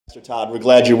Pastor Todd, we're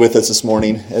glad you're with us this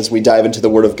morning as we dive into the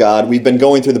Word of God. We've been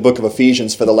going through the book of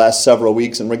Ephesians for the last several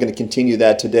weeks, and we're going to continue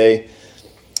that today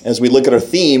as we look at our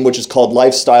theme, which is called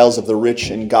Lifestyles of the Rich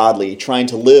and Godly, trying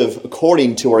to live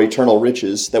according to our eternal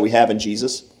riches that we have in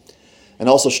Jesus, and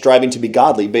also striving to be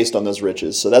godly based on those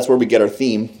riches. So that's where we get our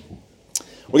theme.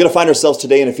 We're going to find ourselves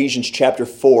today in Ephesians chapter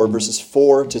 4, verses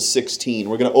 4 to 16.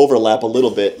 We're going to overlap a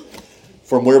little bit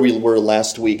from where we were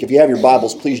last week. If you have your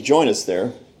Bibles, please join us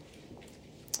there.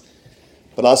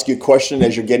 But I'll ask you a question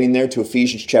as you're getting there to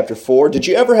Ephesians chapter 4. Did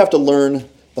you ever have to learn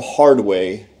the hard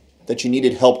way that you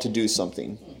needed help to do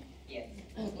something? Yes.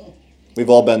 We've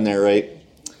all been there, right?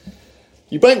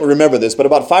 You might remember this, but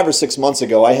about 5 or 6 months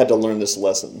ago, I had to learn this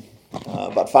lesson.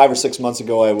 About 5 or 6 months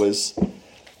ago, we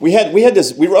were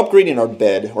upgrading our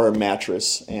bed or our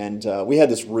mattress, and we had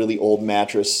this really old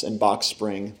mattress and box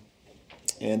spring,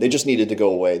 and they just needed to go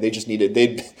away.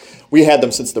 We had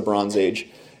them since the Bronze Age.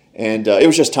 And it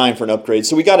was just time for an upgrade.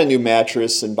 So we got a new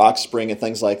mattress and box spring and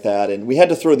things like that. And we had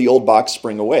to throw the old box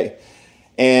spring away.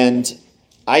 And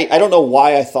I don't know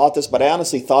why I thought this, but I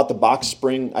honestly thought the box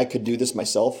spring, I could do this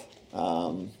myself.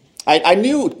 I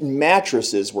knew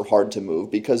mattresses were hard to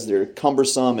move because they're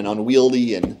cumbersome and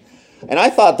unwieldy. And I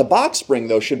thought the box spring,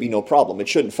 though, should be no problem. It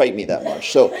shouldn't fight me that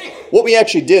much. So what we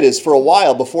actually did is for a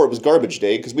while before it was garbage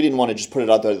day, because we didn't want to just put it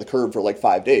out there to the curb for like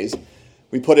 5 days,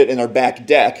 we put it in our back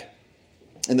deck.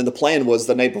 And then the plan was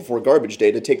the night before garbage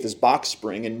day to take this box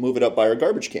spring and move it up by our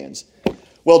garbage cans.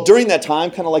 Well, during that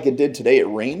time, kind of like it did today, it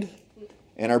rained,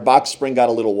 and our box spring got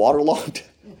a little waterlogged.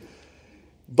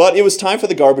 But it was time for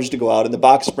the garbage to go out, and the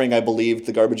box spring, I believed,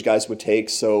 the garbage guys would take,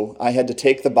 so I had to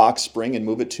take the box spring and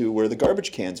move it to where the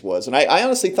garbage cans was. And I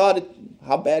honestly thought,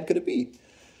 how bad could it be?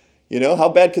 How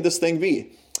bad could this thing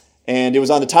be? And it was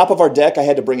on the top of our deck. I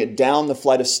had to bring it down the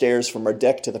flight of stairs from our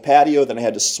deck to the patio. Then I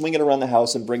had to swing it around the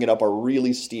house and bring it up a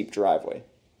really steep driveway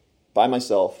by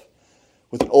myself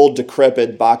with an old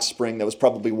decrepit box spring that was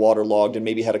probably waterlogged and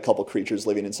maybe had a couple creatures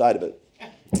living inside of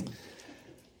it.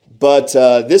 But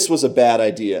this was a bad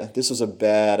idea. This was a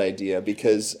bad idea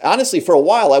because honestly, for a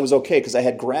while I was okay because I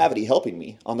had gravity helping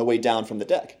me on the way down from the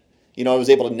deck. I was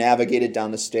able to navigate it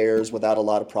down the stairs without a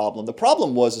lot of problem. The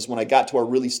problem was when I got to our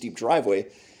really steep driveway,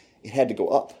 it had to go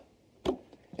up.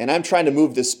 And I'm trying to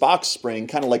move this box spring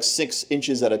kind of like 6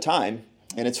 inches at a time,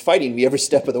 and it's fighting me every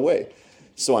step of the way.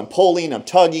 So I'm pulling, I'm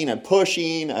tugging, I'm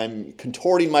pushing, I'm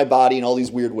contorting my body in all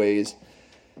these weird ways.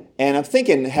 And I'm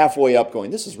thinking halfway up going,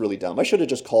 this is really dumb. I should have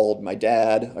just called my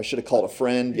dad. I should have called a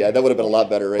friend. Yeah, that would have been a lot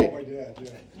better, right? My dad,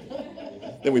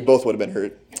 yeah. Then we both would have been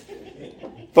hurt.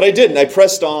 But I didn't. I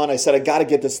pressed on. I said, I got to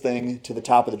get this thing to the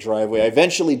top of the driveway. I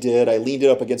eventually did. I leaned it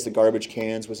up against the garbage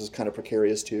cans, which is kind of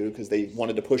precarious too, because they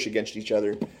wanted to push against each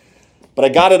other. But I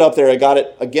got it up there. I got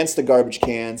it against the garbage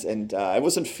cans, and I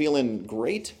wasn't feeling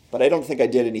great, but I don't think I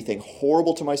did anything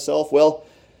horrible to myself. Well,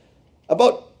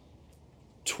 about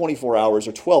 24 hours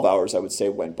or 12 hours, I would say,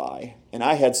 went by, and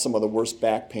I had some of the worst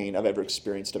back pain I've ever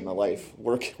experienced in my life.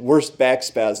 Worst back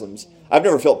spasms. I've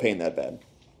never felt pain that bad.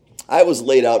 I was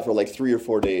laid out for like 3 or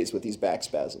 4 days with these back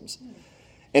spasms.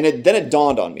 And then it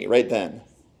dawned on me right then,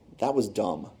 that was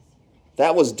dumb.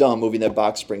 That was dumb moving that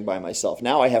box spring by myself.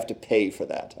 Now I have to pay for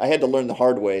that. I had to learn the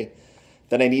hard way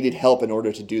that I needed help in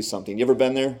order to do something. You ever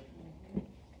been there?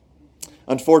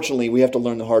 Unfortunately, we have to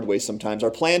learn the hard way sometimes.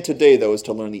 Our plan today, though, is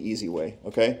to learn the easy way,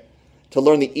 okay? To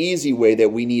learn the easy way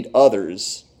that we need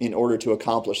others in order to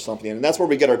accomplish something. And that's where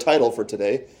we get our title for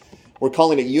today. We're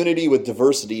calling it Unity with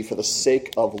Diversity for the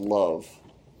Sake of Love.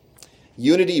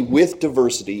 Unity with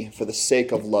diversity for the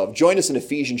sake of love. Join us in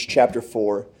Ephesians chapter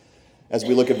 4 as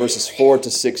we look at verses 4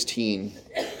 to 16.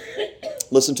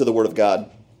 Listen to the word of God.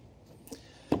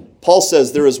 Paul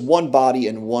says, there is one body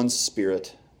and one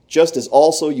spirit, just as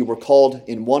also you were called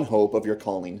in one hope of your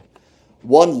calling.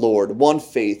 One Lord, one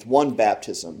faith, one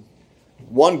baptism.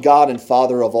 One God and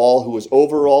Father of all, who is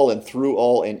over all and through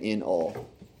all and in all.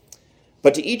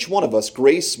 But to each one of us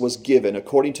grace was given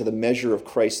according to the measure of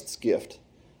Christ's gift.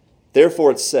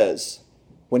 Therefore it says,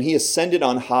 when he ascended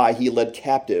on high, he led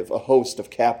captive a host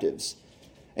of captives,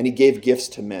 and he gave gifts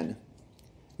to men.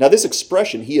 Now this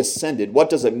expression, he ascended, what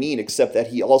does it mean except that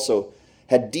he also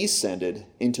had descended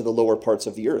into the lower parts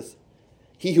of the earth?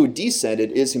 He who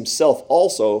descended is himself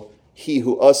also he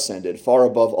who ascended far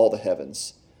above all the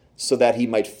heavens, so that he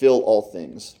might fill all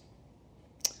things.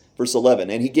 Verse 11,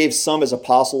 and he gave some as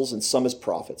apostles and some as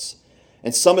prophets,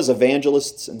 and some as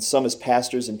evangelists and some as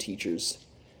pastors and teachers,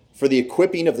 for the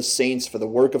equipping of the saints for the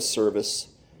work of service,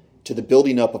 to the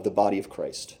building up of the body of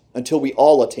Christ, until we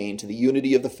all attain to the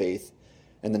unity of the faith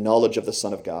and the knowledge of the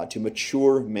Son of God, to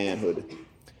mature manhood,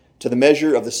 to the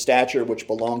measure of the stature which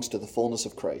belongs to the fullness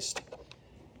of Christ,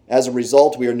 As a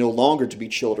result, we are no longer to be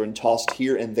children, tossed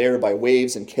here and there by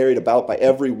waves and carried about by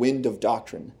every wind of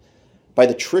doctrine, by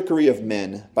the trickery of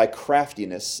men, by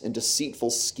craftiness and deceitful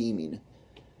scheming.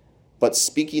 But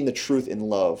speaking the truth in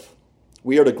love,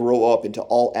 we are to grow up into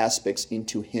all aspects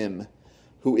into him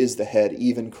who is the head,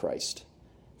 even Christ,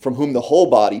 from whom the whole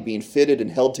body, being fitted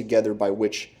and held together by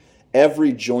which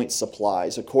every joint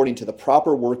supplies, according to the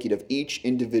proper working of each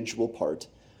individual part,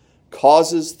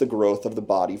 causes the growth of the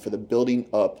body for the building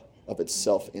up of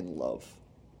itself in love.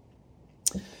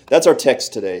 That's our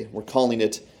text today. We're calling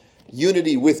it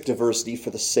Unity with Diversity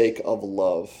for the Sake of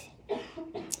Love.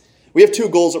 We have two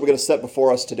goals that we're going to set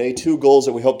before us today, two goals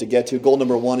that we hope to get to. Goal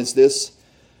number one is this: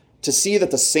 to see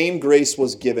that the same grace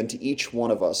was given to each one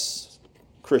of us,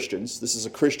 Christians. This is a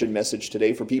Christian message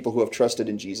today for people who have trusted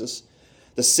in Jesus.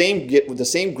 The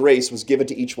same grace was given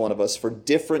to each one of us for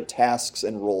different tasks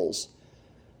and roles,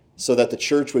 so that the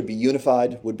church would be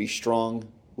unified, would be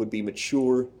strong, would be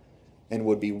mature, and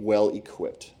would be well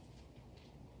equipped.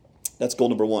 That's goal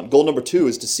number one. Goal number two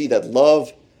is to see that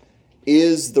love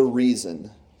is the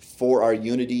reason for our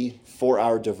unity, for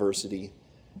our diversity,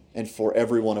 and for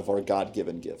every one of our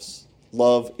God-given gifts.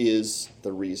 Love is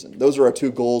the reason. Those are our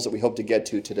two goals that we hope to get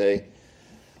to today.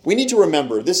 We need to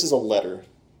remember, this is a letter.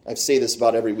 I say this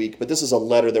about every week, but this is a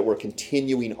letter that we're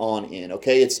continuing on in,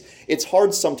 okay? It's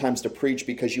hard sometimes to preach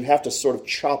because you have to sort of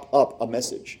chop up a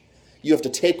message. You have to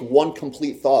take one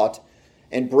complete thought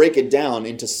and break it down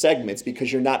into segments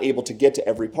because you're not able to get to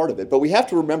every part of it. But we have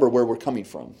to remember where we're coming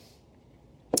from.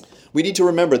 We need to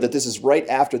remember that this is right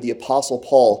after the Apostle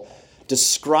Paul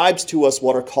describes to us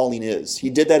what our calling is.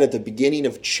 He did that at the beginning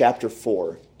of chapter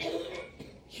 4.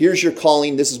 Here's your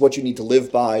calling. This is what you need to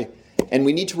live by. And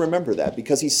we need to remember that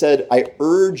because he said, I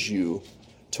urge you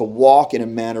to walk in a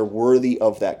manner worthy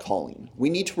of that calling. We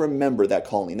need to remember that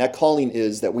calling. That calling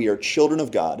is that we are children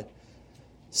of God,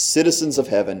 citizens of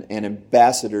heaven, and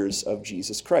ambassadors of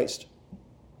Jesus Christ.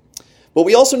 But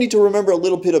we also need to remember a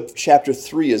little bit of chapter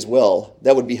 3 as well.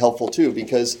 That would be helpful too,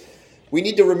 because we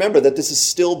need to remember that this is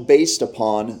still based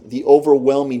upon the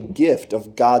overwhelming gift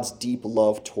of God's deep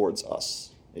love towards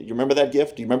us. You remember that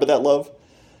gift? Do you remember that love?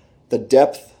 The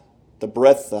depth, the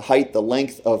breadth, the height, the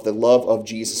length of the love of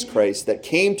Jesus Christ that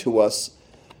came to us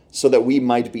so that we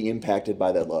might be impacted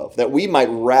by that love, that we might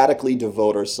radically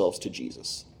devote ourselves to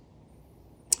Jesus.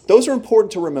 Those are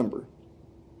important to remember.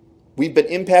 We've been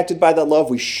impacted by that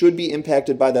love. We should be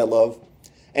impacted by that love.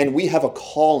 And we have a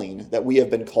calling that we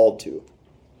have been called to.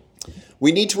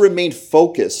 We need to remain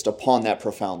focused upon that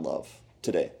profound love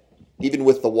today, even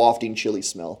with the wafting chili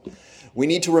smell. We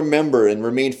need to remember and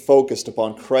remain focused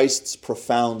upon Christ's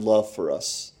profound love for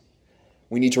us.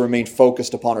 We need to remain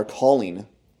focused upon our calling.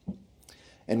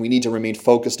 And we need to remain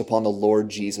focused upon the Lord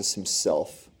Jesus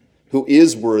himself, who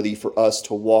is worthy for us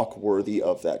to walk worthy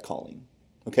of that calling.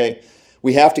 Okay?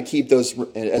 We have to keep those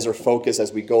as our focus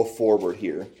as we go forward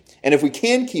here. And if we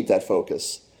can keep that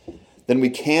focus, then we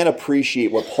can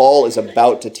appreciate what Paul is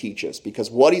about to teach us,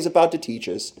 because what he's about to teach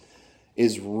us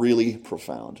is really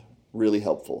profound, really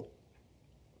helpful.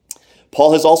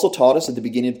 Paul has also taught us at the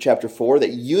beginning of chapter 4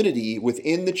 that unity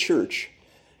within the church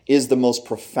is the most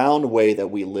profound way that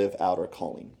we live out our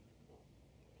calling.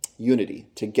 Unity,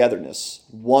 togetherness,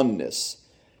 oneness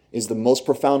is the most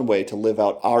profound way to live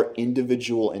out our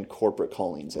individual and corporate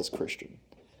callings as Christian.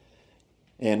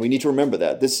 And we need to remember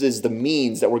that. This is the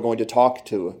means that we're going to talk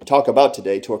about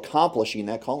today to accomplishing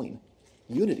that calling.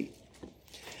 Unity.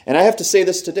 And I have to say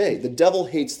this today. The devil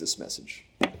hates this message.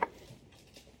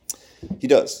 He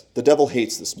does. The devil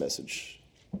hates this message.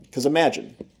 Because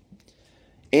imagine,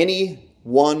 any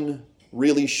one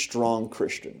really strong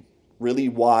Christian, really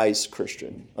wise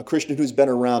Christian, a Christian who's been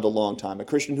around a long time, a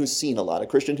Christian who's seen a lot, a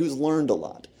Christian who's learned a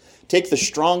lot. Take the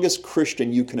strongest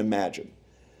Christian you can imagine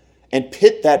and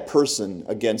pit that person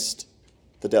against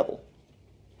the devil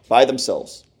by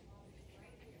themselves.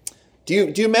 Do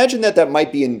you imagine that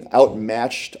might be an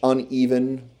outmatched,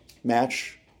 uneven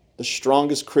match? The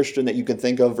strongest Christian that you can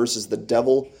think of versus the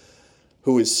devil,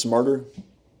 who is smarter,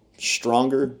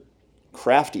 stronger,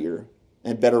 craftier,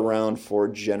 and been around for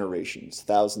generations,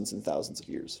 thousands and thousands of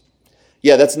years.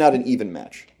 Yeah, that's not an even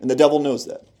match. And the devil knows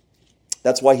that.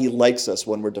 That's why he likes us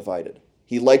when we're divided.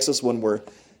 He likes us when we're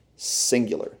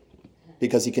singular,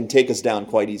 because he can take us down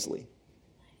quite easily.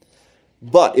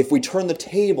 But if we turn the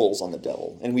tables on the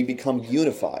devil and we become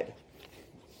unified,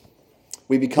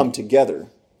 we become together,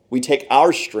 we take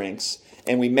our strengths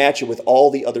and we match it with all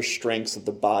the other strengths of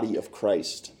the body of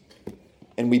Christ,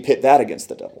 and we pit that against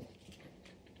the devil.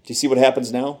 Do you see what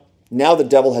happens now? Now the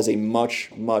devil has a much,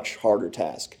 much harder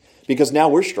task, because now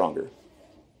we're stronger,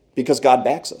 because God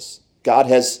backs us. God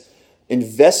has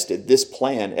invested this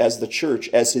plan as the church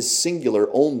as his singular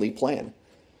only plan.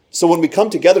 So when we come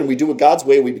together and we do it God's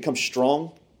way, we become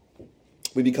strong,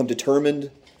 we become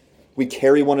determined, we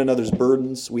carry one another's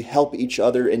burdens, we help each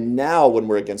other, and now when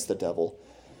we're against the devil,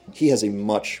 he has a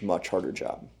much, much harder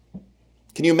job.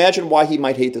 Can you imagine why he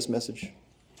might hate this message?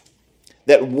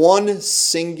 That one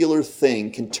singular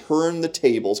thing can turn the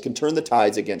tables, can turn the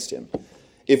tides against him.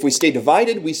 If we stay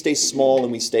divided, we stay small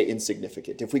and we stay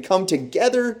insignificant. If we come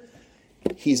together,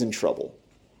 he's in trouble.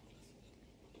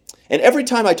 And every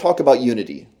time I talk about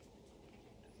unity,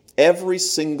 every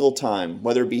single time,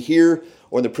 whether it be here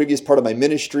or in the previous part of my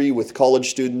ministry with college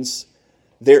students,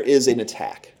 there is an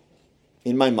attack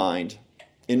in my mind,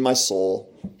 in my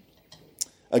soul,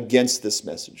 against this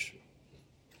message.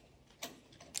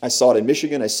 I saw it in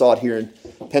Michigan. I saw it here in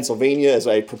Pennsylvania. As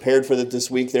I prepared for this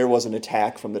week, there was an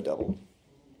attack from the devil.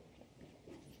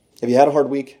 Have you had a hard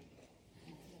week?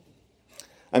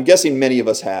 I'm guessing many of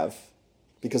us have,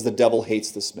 because the devil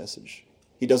hates this message.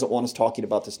 He doesn't want us talking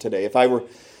about this today. If I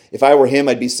were him,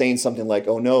 I'd be saying something like,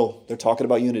 oh no, they're talking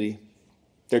about unity.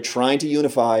 They're trying to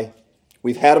unify.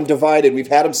 We've had them divided. We've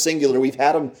had them singular. We've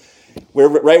had them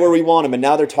right where we want them. And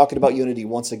now they're talking about unity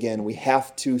once again. We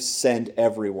have to send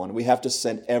everyone. We have to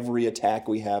send every attack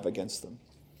we have against them.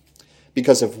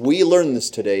 Because if we learn this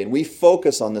today and we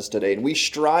focus on this today and we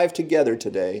strive together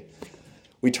today,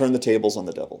 we turn the tables on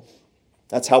the devil.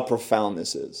 That's how profound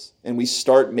this is. And we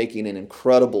start making an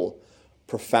incredible,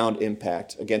 profound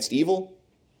impact against evil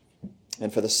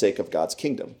and for the sake of God's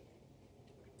kingdom.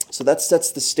 So that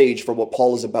sets the stage for what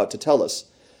Paul is about to tell us.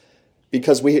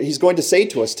 Because he's going to say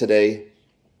to us today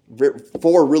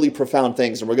 4 really profound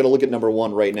things. And we're going to look at number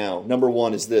 1 right now. Number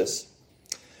 1 is this.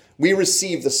 We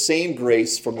receive the same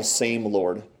grace from the same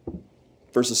Lord.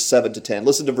 Verses 7 to 10.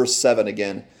 Listen to verse 7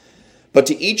 again. But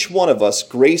to each one of us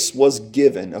grace was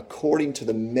given according to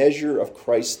the measure of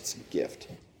Christ's gift.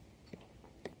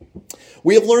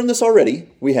 We have learned this already.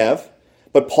 We have.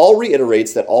 But Paul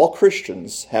reiterates that all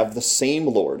Christians have the same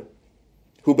Lord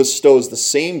who bestows the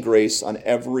same grace on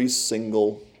every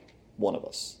single one of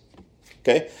us.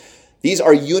 Okay? These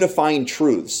are unifying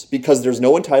truths because there's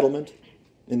no entitlement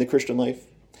in the Christian life.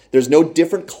 There's no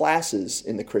different classes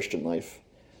in the Christian life.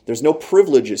 There's no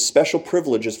privileges, special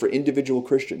privileges for individual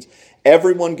Christians.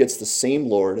 Everyone gets the same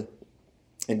Lord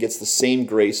and gets the same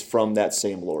grace from that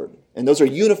same Lord. And those are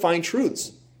unifying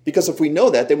truths. Because if we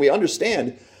know that, then we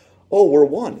understand, oh, we're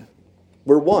one.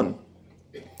 We're one.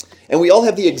 And we all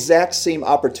have the exact same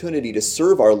opportunity to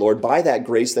serve our Lord by that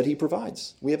grace that he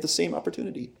provides. We have the same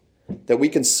opportunity that we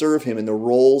can serve him in the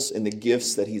roles and the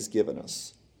gifts that he's given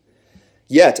us.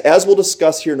 Yet, as we'll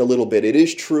discuss here in a little bit, it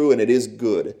is true and it is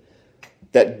good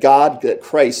that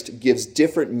Christ gives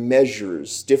different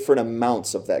measures, different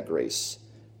amounts of that grace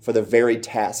for the very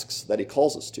tasks that he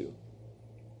calls us to.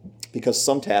 Because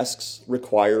some tasks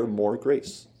require more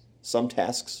grace. Some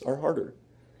tasks are harder.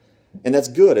 And that's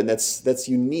good, and that's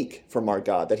unique from our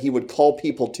God, that he would call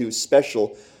people to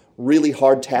special, really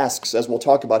hard tasks, as we'll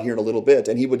talk about here in a little bit,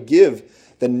 and he would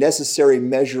give the necessary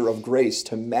measure of grace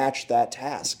to match that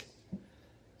task.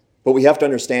 But we have to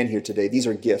understand here today, these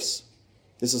are gifts.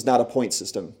 This is not a point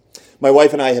system. My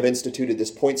wife and I have instituted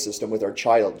this point system with our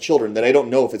children that I don't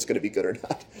know if it's going to be good or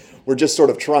not. We're just sort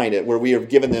of trying it, where we have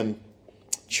given them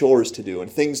chores to do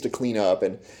and things to clean up.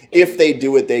 And if they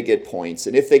do it, they get points.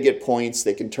 And if they get points,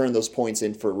 they can turn those points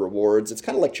in for rewards. It's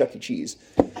kind of like Chuck E. Cheese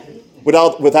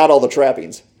without all the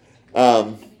trappings.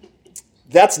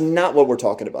 That's not what we're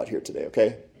talking about here today,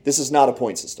 okay? This is not a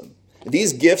point system.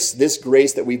 These gifts, this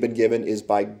grace that we've been given is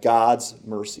by God's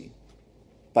mercy,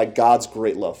 by God's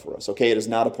great love for us, okay? It is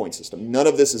not a point system. None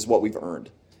of this is what we've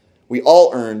earned. We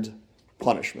all earned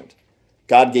punishment.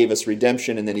 God gave us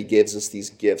redemption, and then he gives us these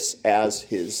gifts as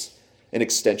an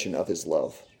extension of his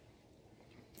love.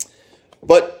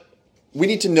 But we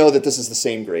need to know that this is the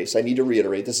same grace. I need to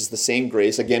reiterate, this is the same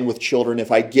grace. Again, with children,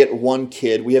 if I get one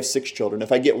kid, we have 6 children,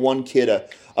 if I get one kid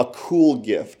a cool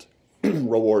gift,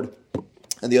 reward,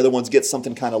 and the other ones get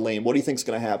something kind of lame, what do you think is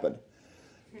going to happen?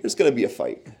 There's going to be a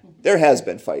fight. There has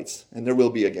been fights, and there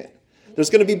will be again. There's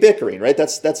going to be bickering, right?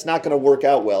 That's not going to work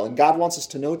out well. And God wants us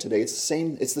to know today it's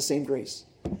the same grace.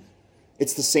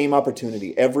 It's the same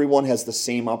opportunity. Everyone has the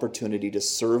same opportunity to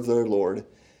serve their Lord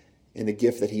in the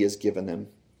gift that he has given them.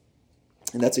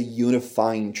 And that's a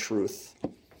unifying truth.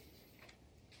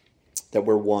 That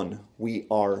we're one. We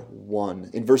are one.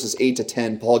 In verses 8 to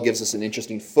 10, Paul gives us an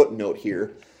interesting footnote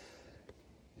here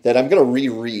that I'm going to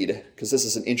reread because this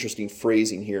is an interesting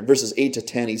phrasing here. In verses 8 to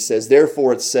 10, he says,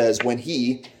 therefore it says, when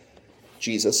he,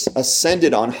 Jesus,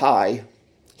 ascended on high,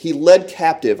 he led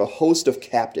captive a host of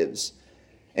captives,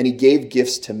 and he gave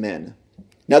gifts to men.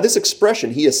 Now this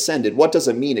expression, he ascended, what does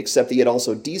it mean except he had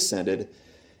also descended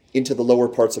into the lower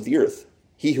parts of the earth?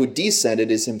 He who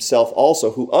descended is himself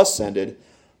also who ascended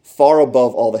far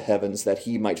above all the heavens that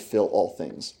he might fill all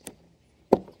things.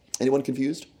 Anyone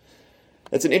confused?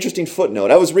 That's an interesting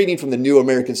footnote. I was reading from the New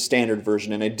American Standard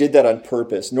Version, and I did that on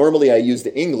purpose. Normally I use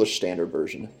the English Standard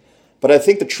Version, but I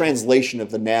think the translation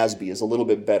of the NASB is a little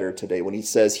bit better today when he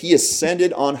says, he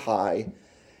ascended on high,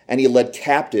 and he led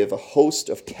captive a host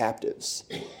of captives,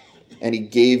 and he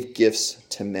gave gifts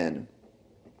to men.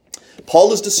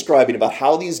 Paul is describing about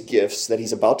how these gifts that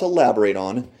he's about to elaborate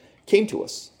on came to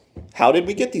us. How did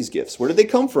we get these gifts? Where did they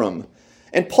come from?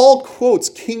 And Paul quotes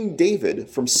King David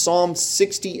from Psalm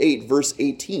 68, verse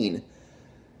 18,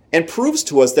 and proves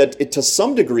to us that, to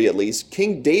some degree at least,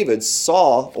 King David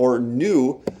saw or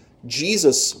knew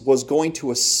Jesus was going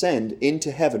to ascend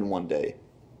into heaven one day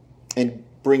and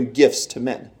bring gifts to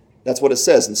men. That's what it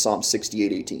says in Psalm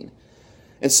 68, 18.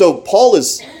 And so Paul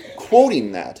is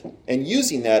quoting that and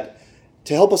using that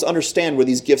to help us understand where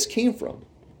these gifts came from.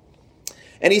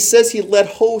 And he says he led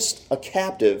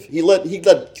captive, a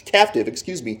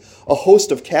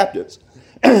host of captives.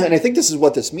 And I think this is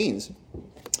what this means.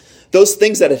 Those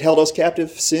things that had held us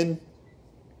captive, sin,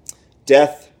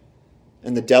 death,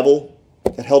 and the devil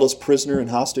that held us prisoner and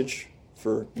hostage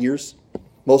for years,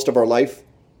 most of our life.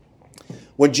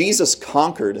 When Jesus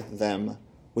conquered them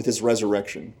with his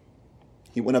resurrection,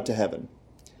 he went up to heaven.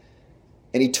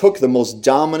 And he took the most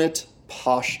dominant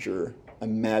posture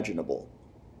imaginable.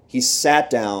 He sat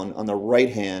down on the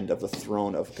right hand of the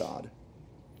throne of God,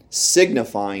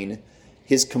 signifying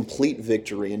his complete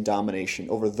victory and domination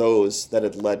over those that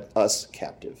had led us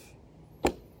captive.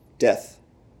 Death,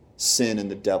 sin, and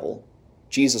the devil.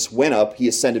 Jesus went up, he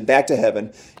ascended back to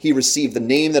heaven, he received the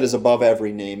name that is above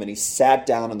every name, and he sat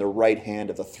down on the right hand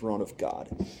of the throne of God.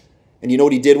 And you know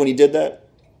what he did when he did that?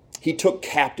 He took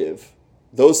captive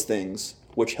those things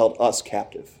which held us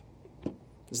captive.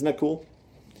 Isn't that cool?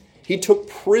 He took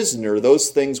prisoner those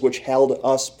things which held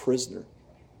us prisoner.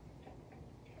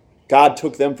 God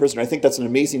took them prisoner. I think that's an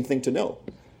amazing thing to know.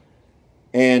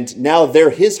 And now they're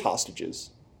his hostages.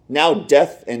 Now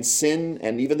death and sin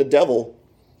and even the devil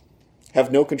have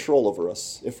no control over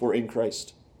us if we're in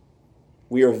Christ.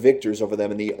 We are victors over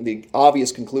them. And the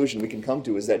obvious conclusion we can come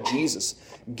to is that Jesus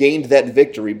gained that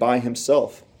victory by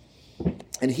himself.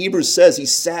 And Hebrews says he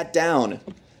sat down.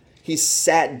 He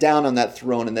sat down on that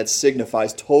throne, and that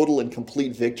signifies total and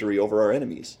complete victory over our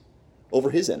enemies,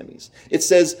 over his enemies. It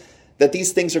says that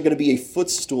these things are going to be a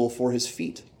footstool for his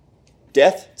feet.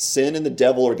 Death, sin, and the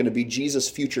devil are going to be Jesus'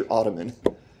 future ottoman,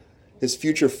 his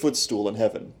future footstool in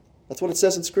heaven. That's what it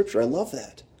says in Scripture. I love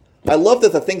that. I love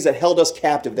that the things that held us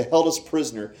captive, that held us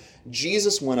prisoner,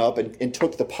 Jesus went up and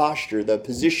took the posture, the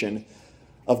position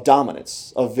of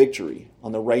dominance, of victory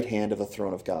on the right hand of the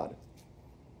throne of God,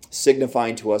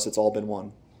 signifying to us it's all been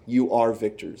won. You are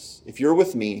victors. If you're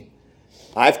with me,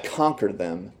 I've conquered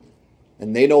them,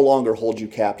 and they no longer hold you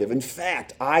captive. In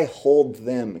fact, I hold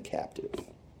them captive.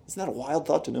 Isn't that a wild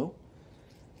thought to know?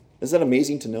 Isn't that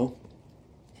amazing to know?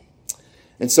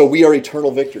 And so we are eternal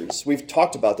victors. We've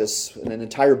talked about this in an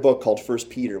entire book called 1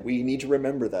 Peter. We need to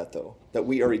remember that, though, that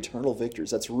we are eternal victors.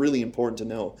 That's really important to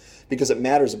know because it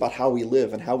matters about how we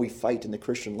live and how we fight in the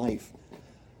Christian life.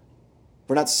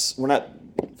 We're not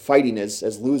fighting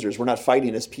as losers. We're not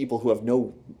fighting as people who have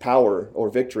no power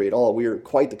or victory at all. We are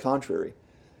quite the contrary.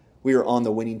 We are on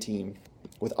the winning team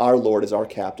with our Lord as our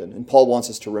captain. And Paul wants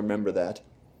us to remember that.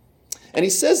 And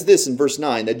he says this in verse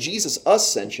 9, that Jesus'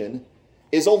 ascension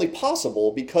is only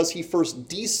possible because he first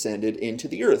descended into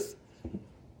the earth.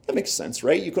 That makes sense,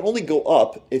 right? You can only go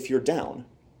up if you're down.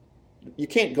 You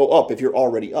can't go up if you're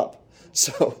already up.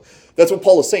 So that's what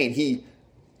Paul is saying. He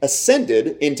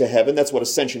ascended into heaven. That's what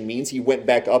ascension means. He went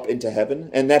back up into heaven.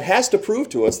 And that has to prove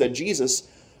to us that Jesus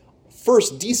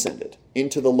first descended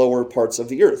into the lower parts of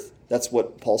the earth. That's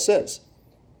what Paul says.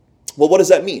 Well, what does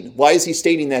that mean? Why is he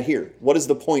stating that here? What is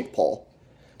the point, Paul?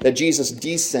 That Jesus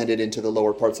descended into the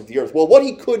lower parts of the earth. Well, what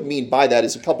he could mean by that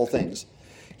is a couple things.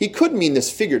 He could mean this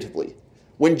figuratively.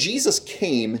 When Jesus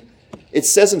came, it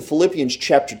says in Philippians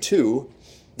chapter 2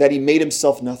 that he made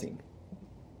himself nothing.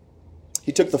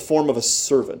 He took the form of a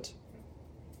servant.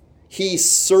 He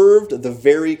served the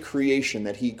very creation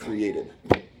that he created.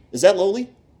 Is that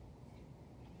lowly?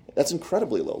 That's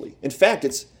incredibly lowly. In fact,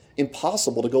 it's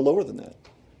impossible to go lower than that.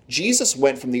 Jesus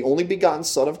went from the only begotten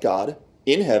Son of God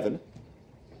in heaven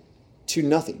to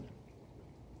nothing,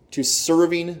 to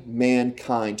serving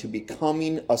mankind, to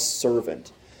becoming a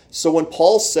servant. So when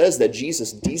Paul says that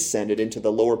Jesus descended into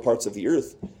the lower parts of the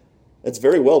earth, that's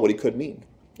very well what he could mean.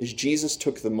 Is Jesus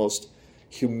took the most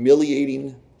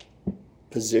humiliating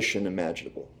position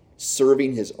imaginable,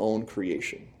 serving his own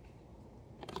creation.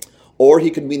 Or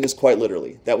he could mean this quite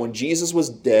literally, that when Jesus was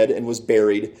dead and was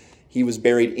buried, he was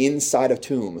buried inside a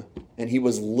tomb, and he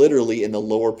was literally in the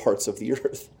lower parts of the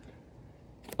earth.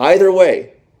 Either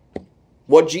way,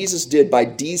 what Jesus did by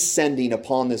descending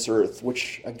upon this earth,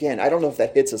 which, again, I don't know if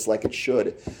that hits us like it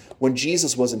should. When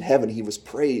Jesus was in heaven, he was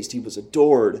praised, he was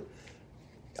adored.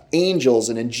 Angels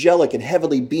and angelic and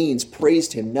heavenly beings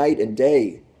praised him night and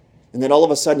day. And then all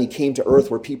of a sudden he came to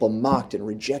earth where people mocked and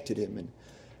rejected him and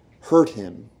hurt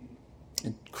him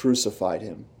and crucified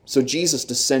him. So Jesus'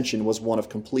 descension was one of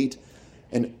complete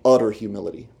and utter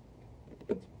humility.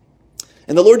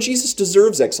 And the Lord Jesus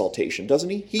deserves exaltation, doesn't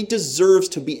he? He deserves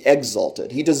to be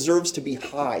exalted. He deserves to be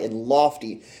high and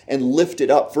lofty and lifted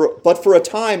up. But for a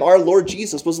time, our Lord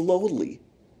Jesus was lowly.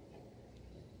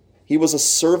 He was a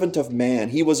servant of man.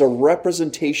 He was a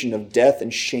representation of death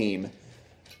and shame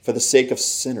for the sake of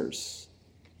sinners.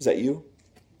 Is that you?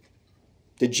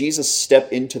 Did Jesus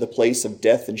step into the place of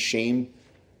death and shame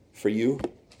for you?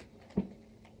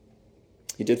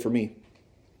 He did for me.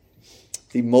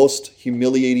 The most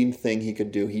humiliating thing he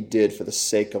could do, he did for the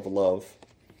sake of love.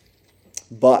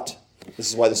 But, this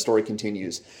is why the story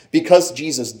continues, because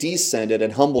Jesus descended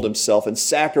and humbled himself and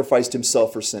sacrificed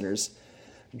himself for sinners,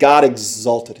 God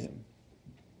exalted him.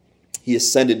 He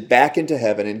ascended back into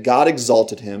heaven, and God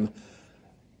exalted him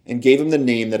and gave him the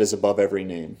name that is above every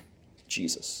name,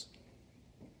 Jesus.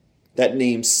 That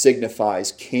name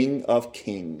signifies King of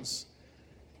Kings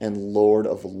and Lord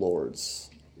of Lords.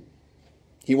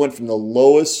 He went from the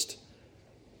lowest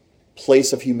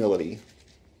place of humility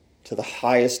to the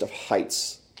highest of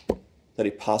heights that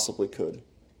he possibly could.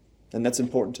 And that's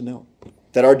important to know.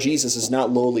 That our Jesus is not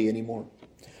lowly anymore.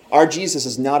 Our Jesus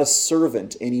is not a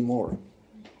servant anymore.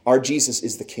 Our Jesus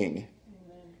is the King.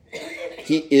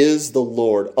 He is the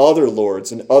Lord. Other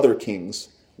lords and other kings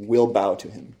will bow to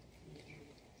him.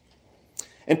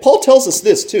 And Paul tells us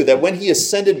this too, that when he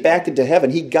ascended back into heaven,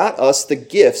 he got us the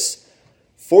gifts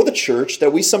for the church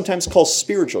that we sometimes call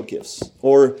spiritual gifts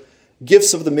or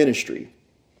gifts of the ministry.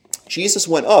 Jesus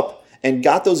went up and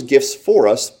got those gifts for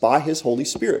us by his Holy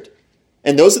Spirit.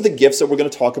 And those are the gifts that we're going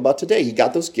to talk about today. He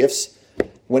got those gifts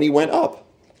when he went up.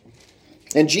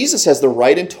 And Jesus has the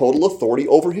right and total authority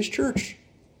over his church.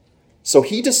 So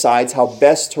he decides how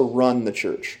best to run the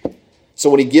church. So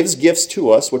when he gives gifts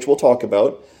to us, which we'll talk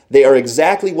about, they are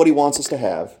exactly what he wants us to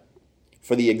have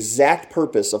for the exact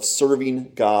purpose of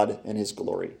serving God and his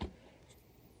glory.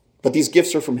 But these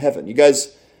gifts are from heaven. You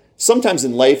guys, sometimes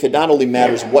in life, it not only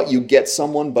matters what you get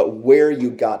someone, but where you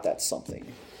got that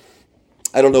something.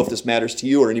 I don't know if this matters to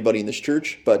you or anybody in this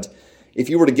church, but if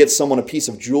you were to get someone a piece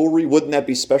of jewelry, wouldn't that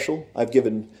be special? I've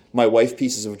given my wife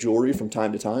pieces of jewelry from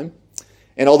time to time.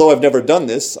 And although I've never done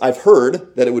this, I've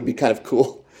heard that it would be kind of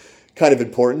cool, kind of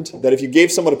important, that if you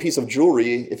gave someone a piece of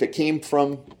jewelry, if it came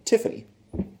from Tiffany,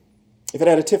 if it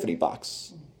had a Tiffany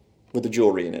box with the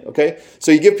jewelry in it, okay?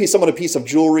 So you give someone a piece of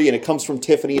jewelry and it comes from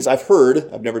Tiffany's. I've heard,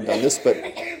 I've never done this, but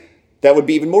that would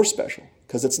be even more special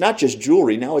because it's not just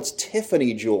jewelry. Now it's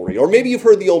Tiffany jewelry. Or maybe you've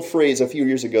heard the old phrase a few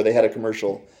years ago. They had a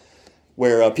commercial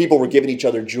where people were giving each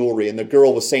other jewelry and the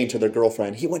girl was saying to their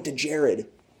girlfriend, he went to Jared.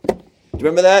 Do you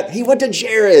remember that? He went to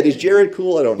Jared. Is Jared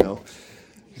cool? I don't know.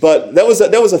 But that was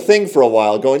a thing for a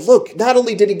while, going, look, not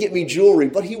only did he get me jewelry,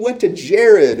 but he went to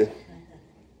Jared.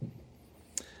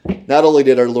 Not only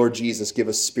did our Lord Jesus give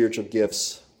us spiritual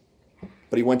gifts,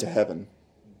 but he went to heaven.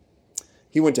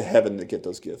 He went to heaven to get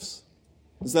those gifts.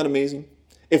 Isn't that amazing?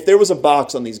 If there was a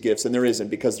box on these gifts, and there isn't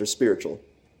because they're spiritual,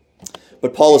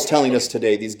 but Paul is telling us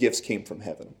today these gifts came from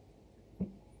heaven.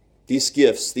 These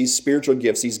gifts, these spiritual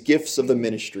gifts, these gifts of the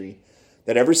ministry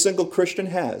that every single Christian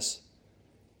has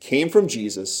came from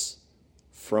Jesus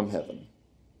from heaven.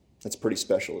 That's pretty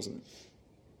special, isn't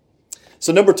it?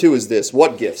 So number 2 is this.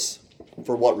 What gifts?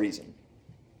 For what reason?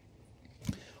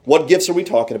 What gifts are we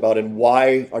talking about and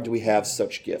why do we have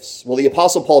such gifts? Well, the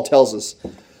Apostle Paul tells us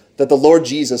that the Lord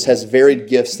Jesus has varied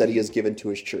gifts that he has given to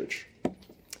his church.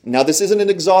 Now, this isn't an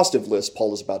exhaustive list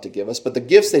Paul is about to give us, but the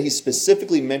gifts that he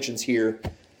specifically mentions here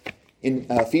in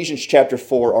Ephesians chapter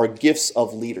 4 are gifts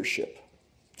of leadership.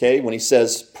 Okay, when he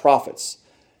says prophets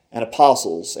and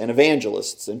apostles and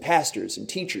evangelists and pastors and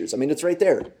teachers, I mean, it's right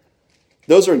there.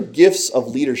 Those are gifts of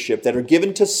leadership that are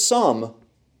given to some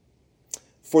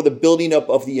for the building up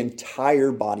of the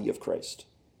entire body of Christ.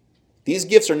 These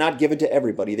gifts are not given to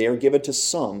everybody. They are given to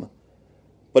some,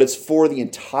 but it's for the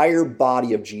entire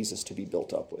body of Jesus to be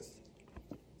built up with.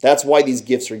 That's why these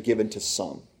gifts are given to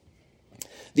some.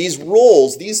 These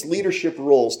roles, these leadership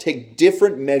roles, take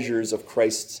different measures of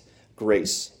Christ's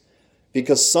grace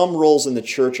because some roles in the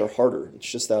church are harder. It's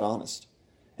just that honest.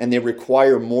 and they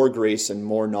require more grace and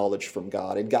more knowledge from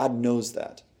God. And God knows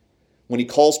that. When he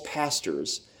calls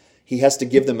pastors, he has to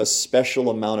give them a special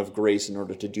amount of grace in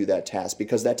order to do that task,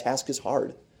 because that task is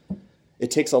hard.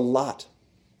 It takes a lot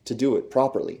to do it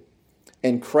properly.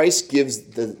 And Christ gives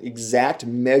the exact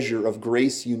measure of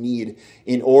grace you need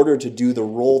in order to do the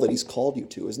role that he's called you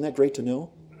to. Isn't that great to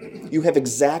know? You have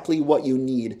exactly what you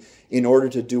need in order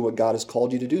to do what God has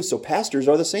called you to do. So pastors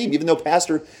are the same. Even though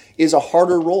pastor is a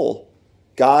harder role,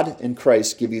 God and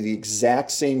Christ give you the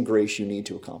exact same grace you need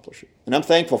to accomplish it. And I'm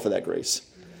thankful for that grace,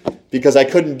 because I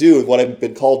couldn't do what I've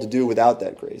been called to do without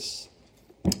that grace.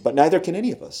 But neither can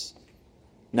any of us.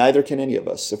 Neither can any of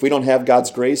us. If we don't have God's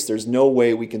grace, there's no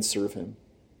way we can serve him.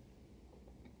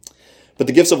 But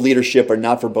the gifts of leadership are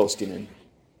not for boasting in.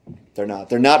 They're not.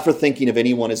 They're not for thinking of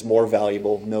anyone as more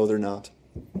valuable. No, they're not.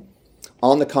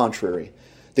 On the contrary,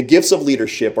 the gifts of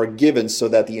leadership are given so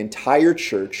that the entire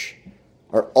church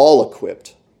are all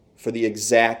equipped for the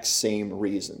exact same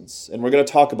reasons. And we're going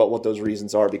to talk about what those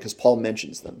reasons are, because Paul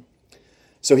mentions them.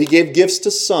 So he gave gifts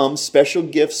to some, special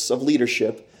gifts of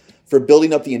leadership, for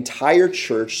building up the entire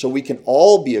church so we can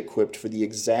all be equipped for the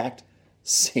exact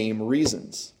same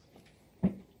reasons.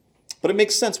 But it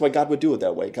makes sense why God would do it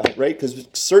that way, right? Because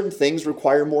certain things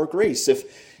require more grace.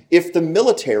 If the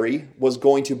military was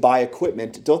going to buy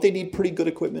equipment, don't they need pretty good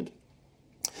equipment?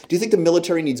 Do you think the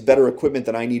military needs better equipment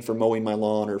than I need for mowing my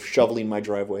lawn or shoveling my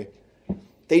driveway?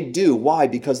 They do. Why?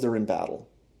 Because they're in battle.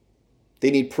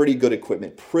 They need pretty good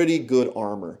equipment, pretty good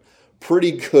armor,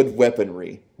 pretty good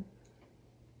weaponry.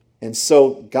 And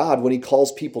so God, when he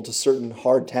calls people to certain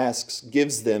hard tasks,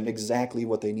 gives them exactly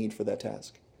what they need for that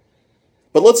task.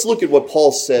 But let's look at what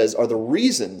Paul says are the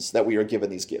reasons that we are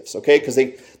given these gifts, okay? Because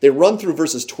they run through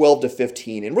verses 12 to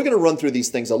 15, and we're going to run through these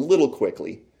things a little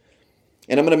quickly.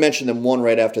 And I'm going to mention them one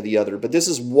right after the other. But this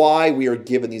is why we are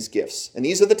given these gifts. And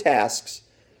these are the tasks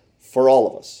for all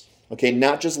of us, okay?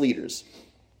 Not just leaders.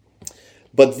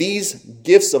 But these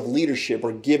gifts of leadership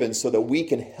are given so that we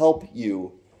can help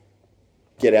you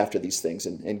get after these things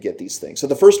and get these things. So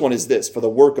the first one is this: for the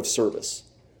work of service.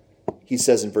 He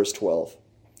says in verse 12,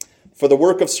 for the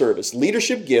work of service.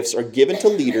 Leadership gifts are given to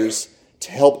leaders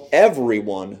to help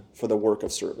everyone for the work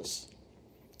of service.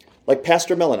 Like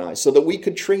Pastor Mel and I, so that we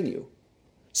could train you.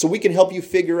 So we can help you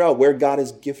figure out where God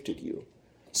has gifted you.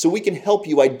 So we can help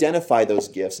you identify those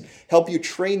gifts, help you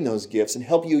train those gifts, and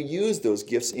help you use those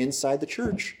gifts inside the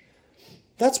church.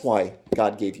 That's why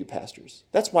God gave you pastors.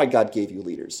 That's why God gave you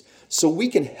leaders. So we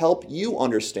can help you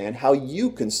understand how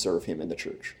you can serve him in the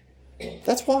church.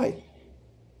 That's why.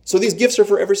 So these gifts are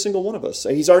for every single one of us.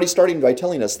 He's already starting by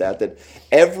telling us that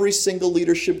every single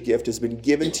leadership gift has been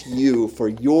given to you for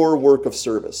your work of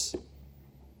service.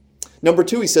 Number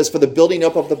 2, he says, for the building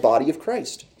up of the body of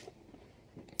Christ.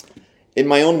 In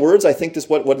my own words, I think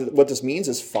what this means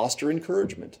is foster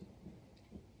encouragement.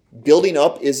 Building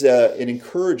up is an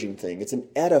encouraging thing. It's an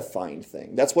edifying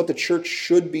thing. That's what the church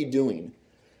should be doing.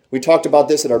 We talked about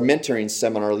this at our mentoring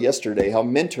seminar yesterday, how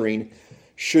mentoring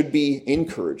should be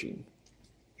encouraging,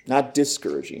 not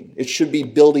discouraging. It should be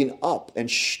building up and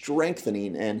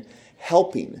strengthening and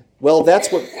helping. Well,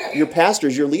 that's what your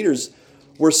pastors, your leaders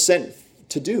were sent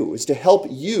to do, is to help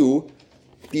you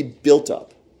be built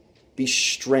up, be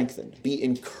strengthened, be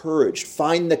encouraged,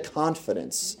 find the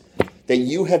confidence that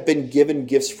you have been given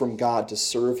gifts from God to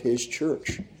serve his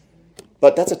church.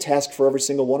 But that's a task for every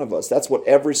single one of us. That's what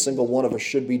every single one of us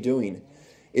should be doing,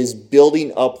 is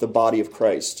building up the body of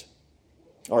Christ.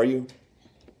 Are you?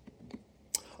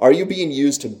 Are you being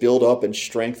used to build up and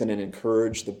strengthen and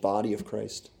encourage the body of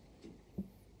Christ?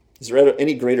 Is there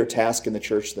any greater task in the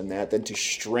church than that, than to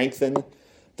strengthen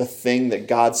the thing that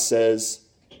God says,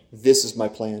 this is my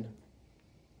plan?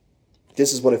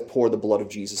 This is what I've poured the blood of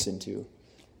Jesus into.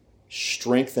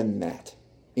 Strengthen that.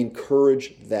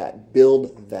 Encourage that.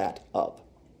 Build that up.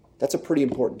 That's a pretty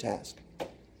important task.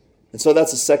 And so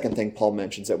that's the second thing Paul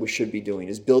mentions that we should be doing,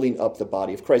 is building up the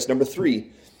body of Christ. Number 3,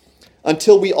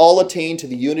 until we all attain to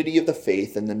the unity of the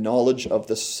faith and the knowledge of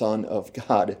the Son of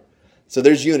God. So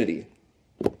there's unity.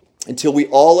 Until we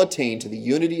all attain to the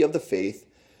unity of the faith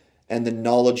and the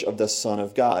knowledge of the Son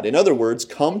of God. In other words,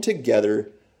 come together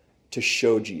to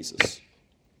show Jesus.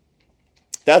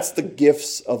 That's the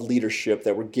gifts of leadership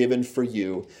that were given for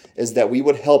you, is that we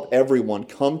would help everyone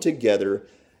come together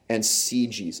and see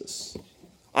Jesus.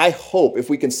 I hope, if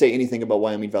we can say anything about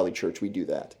Wyoming Valley Church, we do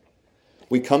that.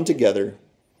 We come together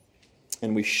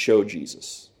and we show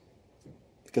Jesus.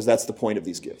 Because that's the point of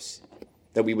these gifts.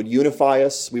 That we would unify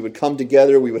us, we would come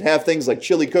together, we would have things like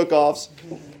chili cook-offs,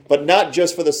 but not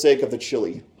just for the sake of the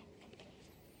chili,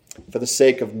 for the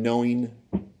sake of knowing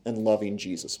and loving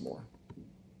Jesus more.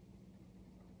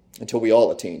 until we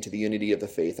all attain to the unity of the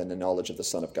faith and the knowledge of the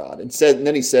Son of God. And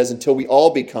then he says, until we all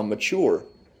become mature.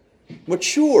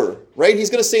 Mature, right? He's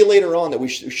going to say later on that we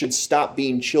should stop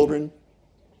being children.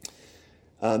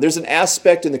 There's an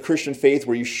aspect in the Christian faith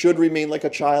where you should remain like a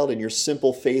child in your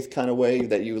simple faith kind of way,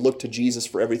 that you look to Jesus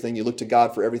for everything, you look to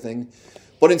God for everything.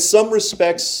 But in some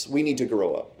respects, we need to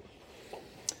grow up.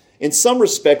 In some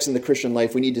respects in the Christian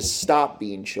life, we need to stop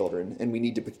being children and we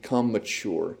need to become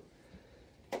mature.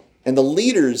 And the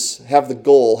leaders have the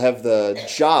goal, have the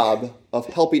job of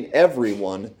helping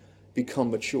everyone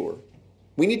become mature.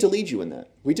 We need to lead you in that.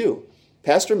 We do.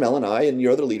 Pastor Mel and I and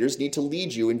your other leaders need to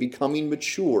lead you in becoming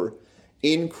mature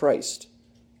in Christ,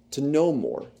 to know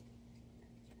more,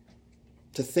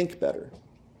 to think better,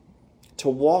 to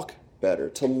walk better,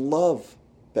 to love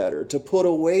better, to put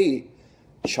away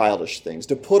childish things,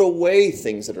 to put away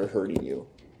things that are hurting you,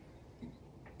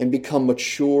 and become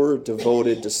mature,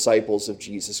 devoted disciples of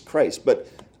Jesus Christ. But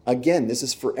again, this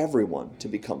is for everyone to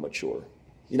become mature.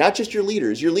 Not just your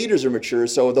leaders. Your leaders are mature,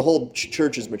 so the whole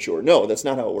church is mature. No, that's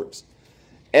not how it works.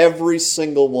 Every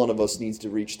single one of us needs to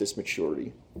reach this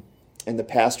maturity. And the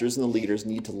pastors and the leaders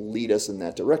need to lead us in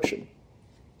that direction.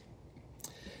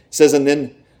 It says, and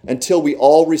then until we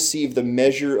all receive the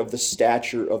measure of the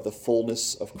stature of the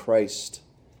fullness of Christ.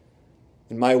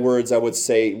 In my words, I would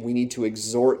say we need to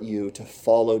exhort you to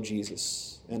follow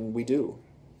Jesus. And we do.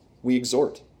 We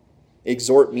exhort.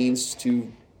 Exhort means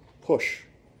to push,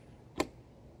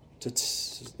 to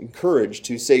encourage,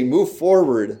 to say, move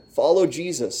forward, follow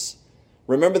Jesus.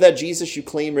 Remember that Jesus you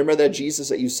claim, remember that Jesus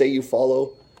that you say you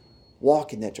follow.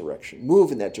 Walk in that direction.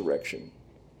 Move in that direction.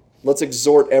 Let's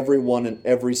exhort everyone and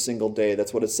every single day.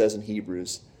 That's what it says in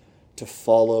Hebrews. To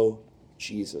follow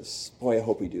Jesus. Boy, I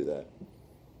hope we do that.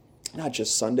 Not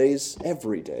just Sundays,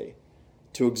 every day.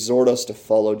 To exhort us to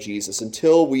follow Jesus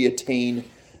until we attain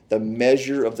the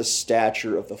measure of the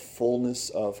stature of the fullness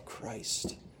of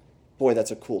Christ. Boy, that's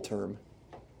a cool term.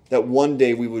 That one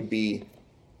day we would be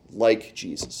like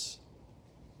Jesus.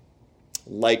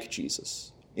 Like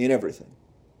Jesus in everything.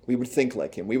 We would think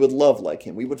like him. We would love like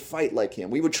him. We would fight like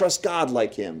him. We would trust God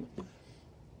like him.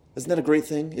 Isn't that a great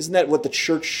thing? Isn't that what the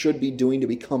church should be doing to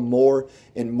become more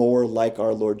and more like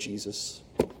our Lord Jesus?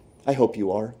 I hope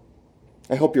you are.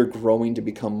 I hope you're growing to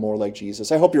become more like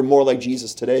Jesus. I hope you're more like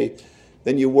Jesus today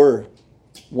than you were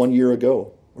 1 year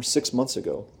ago or 6 months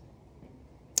ago.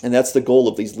 And that's the goal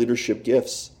of these leadership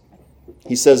gifts.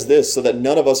 He says this, so that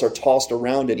none of us are tossed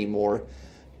around anymore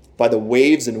by the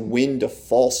waves and wind of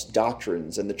false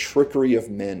doctrines and the trickery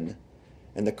of men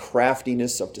and the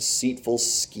craftiness of deceitful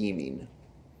scheming.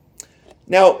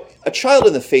 Now, a child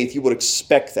in the faith, you would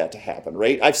expect that to happen,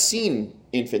 right? I've seen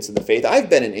infants in the faith. I've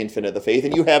been an infant of the faith,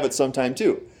 and you have it sometime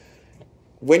too.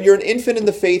 When you're an infant in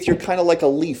the faith, you're kind of like a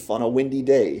leaf on a windy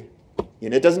day.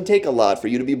 And it doesn't take a lot for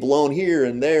you to be blown here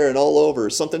and there and all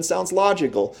over. Something sounds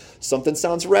logical. Something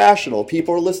sounds rational.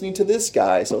 People are listening to this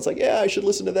guy, so it's like, yeah, I should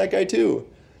listen to that guy too.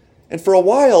 And for a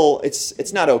while,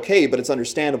 it's not okay, but it's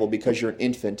understandable because you're an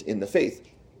infant in the faith.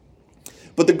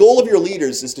 But the goal of your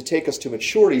leaders is to take us to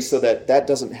maturity so that that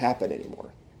doesn't happen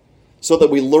anymore. So that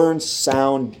we learn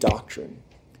sound doctrine.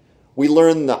 We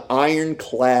learn the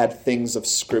ironclad things of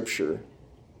Scripture.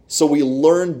 So we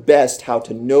learn best how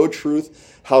to know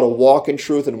truth, how to walk in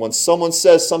truth. And when someone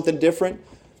says something different,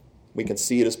 we can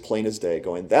see it as plain as day,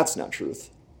 going, that's not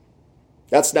truth.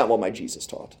 That's not what my Jesus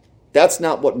taught. That's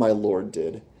not what my Lord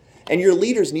did. And your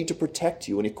leaders need to protect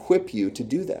you and equip you to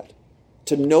do that,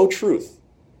 to know truth.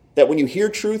 That when you hear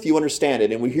truth, you understand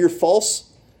it. And when you hear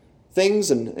false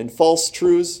things and false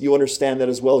truths, you understand that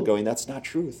as well, going, that's not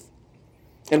truth.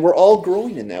 And we're all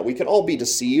growing in that. We can all be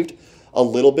deceived a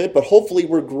little bit, but hopefully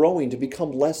we're growing to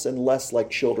become less and less like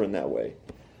children that way.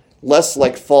 Less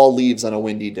like fall leaves on a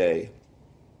windy day.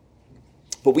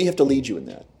 But we have to lead you in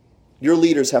that. Your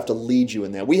leaders have to lead you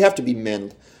in that. We have to be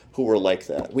men who are like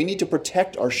that. We need to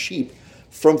protect our sheep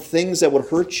from things that would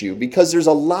hurt you, because there's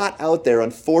a lot out there,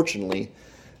 unfortunately,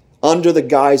 under the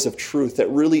guise of truth that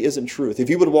really isn't truth. If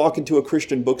you would walk into a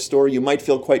Christian bookstore, you might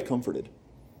feel quite comforted.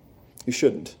 You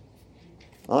shouldn't.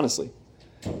 Honestly.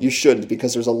 You shouldn't,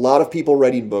 because there's a lot of people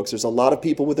writing books. There's a lot of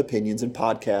people with opinions and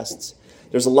podcasts.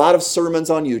 There's a lot of sermons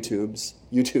on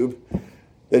YouTube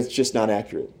that's just not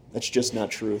accurate. That's just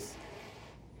not truth.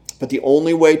 But the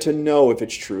only way to know if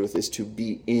it's truth is to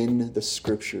be in the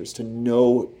Scriptures, to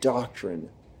know doctrine,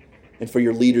 and for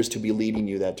your leaders to be leading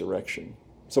you that direction.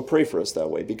 So pray for us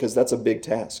that way, because that's a big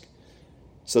task,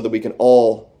 so that we can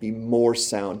all be more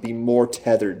sound, be more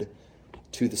tethered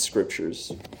to the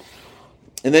Scriptures.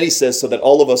 And then he says, so that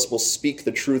all of us will speak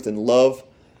the truth in love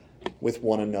with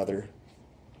one another.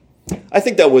 I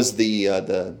think that was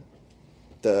the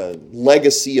the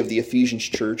legacy of the Ephesians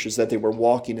church is that they were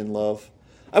walking in love.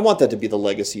 I want that to be the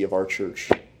legacy of our church.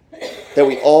 That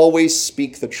we always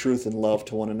speak the truth in love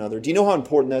to one another. Do you know how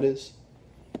important that is?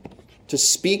 To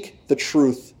speak the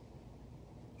truth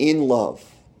in love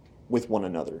with one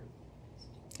another.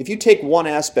 If you take one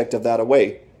aspect of that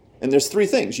away, and there's three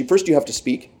things. First, you have to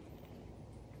speak.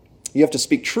 You have to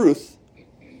speak truth,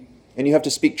 and you have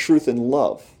to speak truth in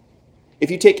love.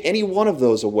 If you take any one of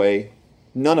those away,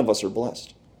 none of us are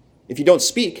blessed. If you don't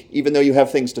speak, even though you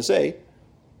have things to say,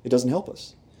 it doesn't help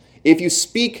us. If you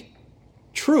speak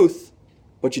truth,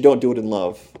 but you don't do it in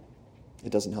love,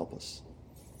 it doesn't help us.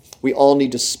 We all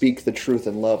need to speak the truth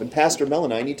in love, and Pastor Mel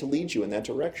and I need to lead you in that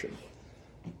direction.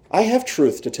 I have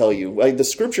truth to tell you. The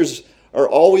scriptures are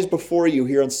always before you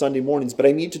here on Sunday mornings, but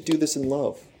I need to do this in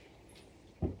love.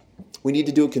 We need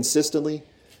to do it consistently,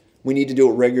 we need to do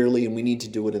it regularly, and we need to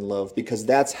do it in love, because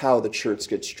that's how the church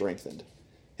gets strengthened.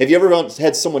 Have you ever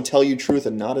had someone tell you truth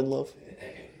and not in love?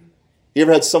 You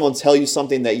ever had someone tell you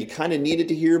something that you kind of needed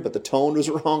to hear, but the tone was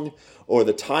wrong, or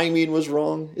the timing was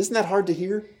wrong? Isn't that hard to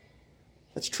hear?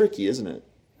 That's tricky, isn't it?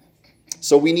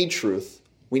 So we need truth.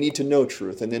 We need to know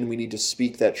truth, and then we need to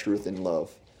speak that truth in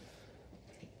love.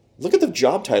 Look at the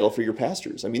job title for your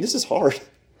pastors. I mean, this is hard.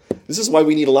 This is why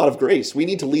we need a lot of grace. We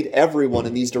need to lead everyone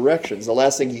in these directions. The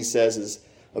last thing he says is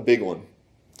a big one.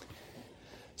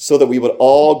 So that we would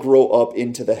all grow up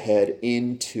into the head,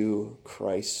 into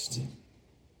Christ.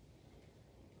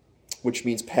 Which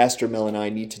means Pastor Mel and I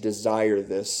need to desire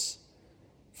this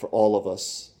for all of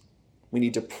us. We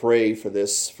need to pray for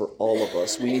this for all of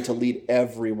us. We need to lead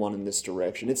everyone in this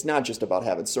direction. It's not just about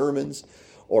having sermons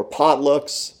or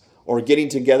potlucks or getting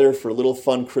together for little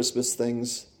fun Christmas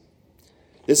things.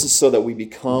 This is so that we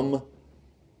become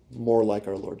more like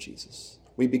our Lord Jesus.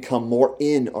 We become more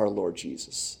in our Lord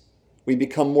Jesus. We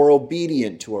become more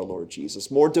obedient to our Lord Jesus,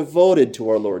 more devoted to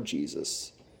our Lord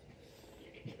Jesus.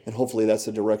 And hopefully that's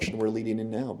the direction we're leading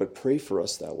in now. But pray for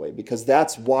us that way, because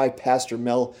that's why Pastor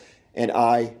Mel and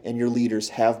I and your leaders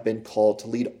have been called to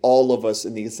lead all of us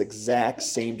in this exact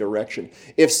same direction.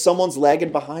 If someone's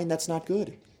lagging behind, that's not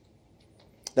good.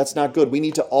 That's not good. We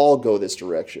need to all go this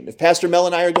direction. If Pastor Mel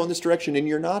and I are going this direction and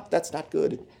you're not, that's not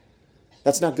good.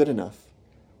 That's not good enough.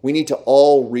 We need to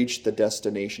all reach the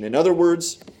destination. In other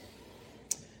words,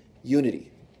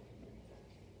 unity.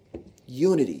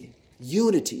 Unity.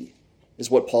 Unity is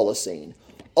what Paul is saying.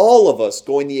 All of us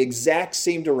going the exact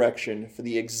same direction for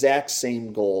the exact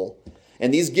same goal.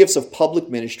 And these gifts of public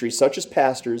ministry, such as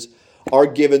pastors, are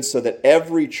given so that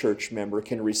every church member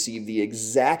can receive the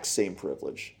exact same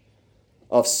privilege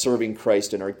of serving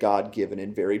Christ in our God-given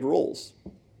and varied roles.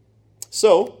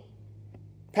 So,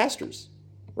 pastors,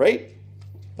 right?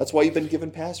 That's why you've been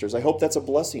given pastors. I hope that's a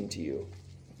blessing to you.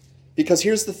 Because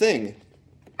here's the thing.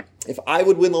 If I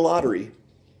would win the lottery,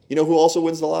 you know who also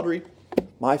wins the lottery?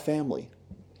 My family.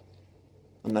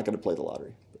 I'm not going to play the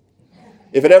lottery.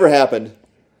 If it ever happened,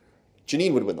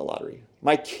 Janine would win the lottery.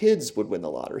 My kids would win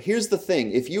the lottery. Here's the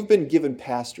thing. If you've been given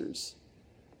pastors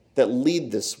that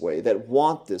lead this way, that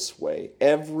want this way,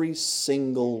 every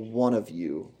single one of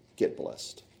you get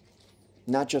blessed.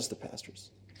 Not just the pastors.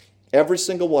 Every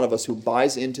single one of us who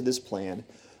buys into this plan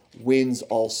wins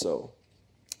also.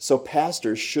 So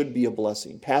pastors should be a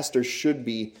blessing. Pastors should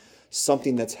be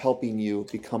something that's helping you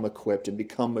become equipped and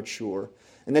become mature,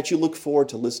 and that you look forward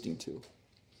to listening to.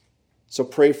 So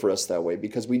pray for us that way,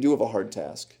 because we do have a hard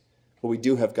task, but we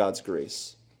do have God's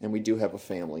grace, and we do have a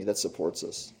family that supports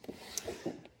us.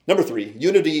 Number 3,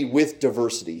 unity with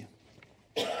diversity.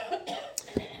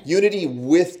 Unity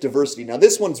with diversity. Now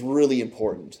this one's really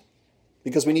important,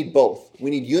 because we need both. We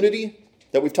need unity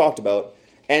that we've talked about,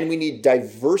 and we need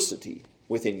diversity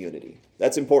within unity.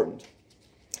 That's important.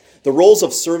 The roles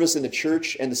of service in the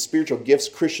church and the spiritual gifts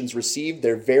Christians receive,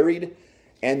 they're varied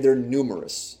and they're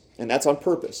numerous. And that's on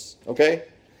purpose, okay?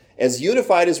 As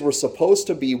unified as we're supposed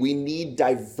to be, we need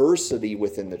diversity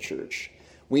within the church.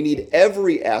 We need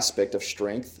every aspect of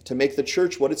strength to make the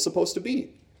church what it's supposed to be.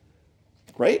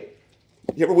 Right?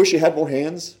 You ever wish you had more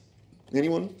hands?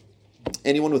 Anyone?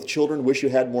 Anyone with children wish you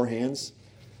had more hands?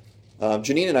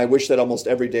 Janine and I wish that almost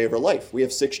every day of our life. We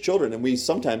have 6 children, and we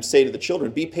sometimes say to the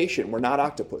children, be patient, we're not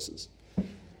octopuses.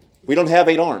 We don't have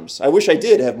 8 arms. I wish I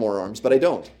did have more arms, but I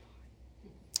don't.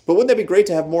 But wouldn't that be great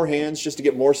to have more hands just to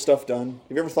get more stuff done?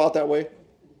 Have you ever thought that way?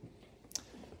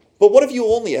 But what if you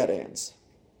only had hands?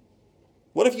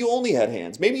 What if you only had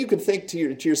hands? Maybe you could think to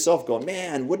yourself going,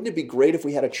 man, wouldn't it be great if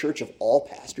we had a church of all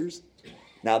pastors?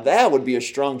 Now that would be a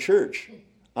strong church.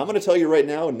 I'm going to tell you right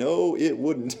now, no, it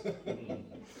wouldn't.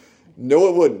 No,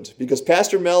 it wouldn't, because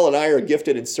Pastor Mel and I are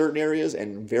gifted in certain areas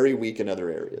and very weak in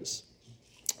other areas.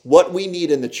 What we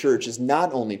need in the church is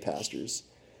not only pastors.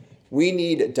 We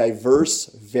need diverse,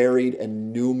 varied,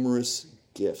 and numerous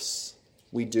gifts.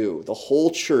 We do. The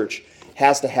whole church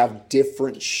has to have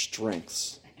different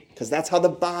strengths because that's how the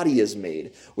body is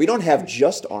made. We don't have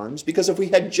just arms because if we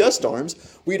had just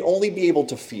arms, we'd only be able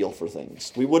to feel for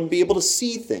things. We wouldn't be able to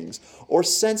see things or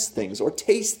sense things or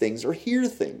taste things or hear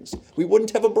things. We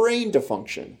wouldn't have a brain to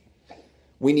function.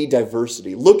 We need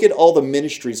diversity. Look at all the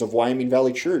ministries of Wyoming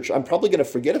Valley Church. I'm probably going to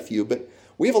forget a few, but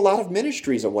we have a lot of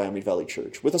ministries at Wyoming Valley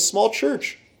Church. With a small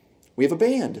church, we have a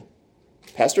band.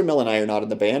 Pastor Mel and I are not in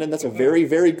the band, and that's a very,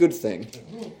 very good thing.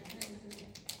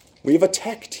 We have a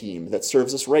tech team that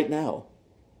serves us right now.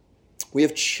 We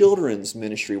have children's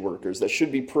ministry workers that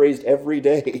should be praised every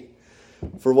day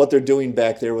for what they're doing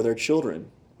back there with our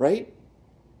children, right?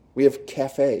 We have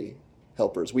cafe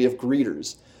helpers. We have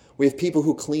greeters. We have people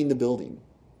who clean the building.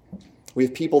 We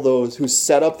have people those who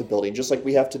set up the building, just like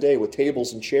we have today with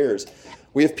tables and chairs.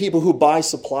 We have people who buy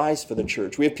supplies for the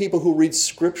church. We have people who read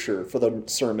scripture for the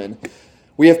sermon.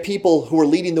 We have people who are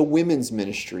leading the women's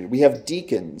ministry. We have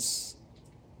deacons.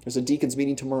 There's a deacons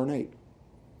meeting tomorrow night.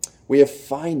 We have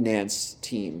finance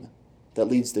team that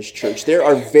leads this church. There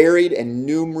are varied and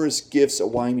numerous gifts at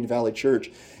Wyoming Valley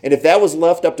Church. And if that was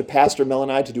left up to Pastor Mel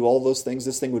and I to do all those things,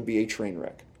 this thing would be a train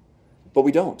wreck. But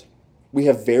we don't. We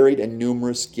have varied and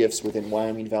numerous gifts within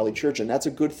Wyoming Valley Church, and that's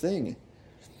a good thing.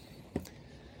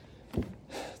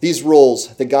 These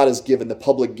roles that God has given, the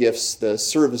public gifts, the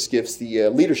service gifts, the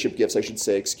leadership gifts, I should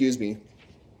say,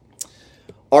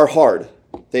 are hard.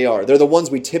 They are. They're the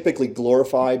ones we typically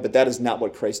glorify, but that is not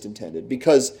what Christ intended,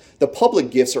 because the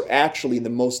public gifts are actually the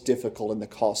most difficult and the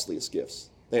costliest gifts.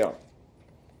 They are.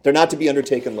 They're not to be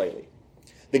undertaken lightly.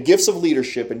 The gifts of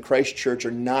leadership in Christ's church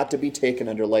are not to be taken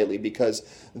under lightly because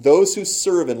those who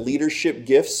serve in leadership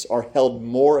gifts are held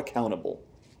more accountable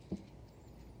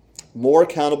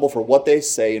for what they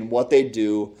say and what they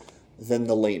do than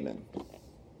the layman.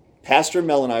 Pastor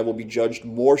Mel and I will be judged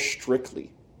more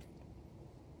strictly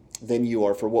than you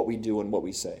are for what we do and what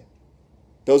we say.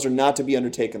 Those are not to be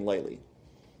undertaken lightly.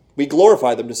 We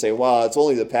glorify them to say, wow, it's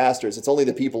only the pastors, it's only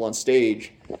the people on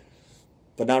stage,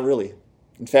 but not really.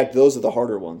 In fact, those are the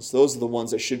harder ones. Those are the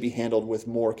ones that should be handled with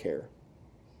more care.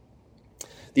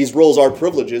 These roles are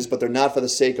privileges, but they're not for the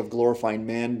sake of glorifying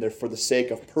man. They're for the sake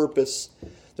of purpose.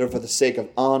 They're for the sake of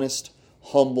honest,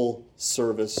 humble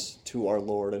service to our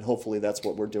Lord. And hopefully that's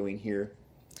what we're doing here.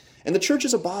 And the church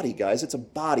is a body, guys. It's a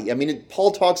body. I mean, Paul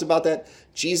talks about that.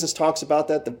 Jesus talks about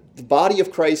that. The body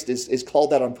of Christ is called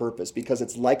that on purpose because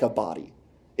it's like a body.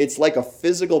 It's like a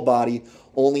physical body,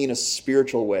 only in a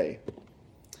spiritual way.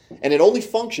 And it only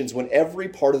functions when every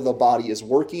part of the body is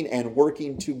working and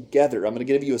working together. I'm going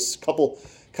to give you a couple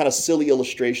kind of silly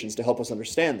illustrations to help us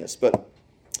understand this. But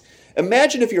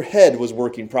imagine if your head was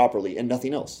working properly and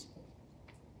nothing else.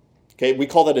 Okay, we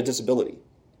call that a disability.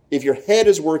 If your head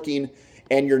is working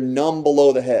and you're numb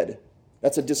below the head,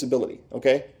 that's a disability.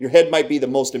 Okay, your head might be the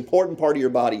most important part of your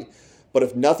body, but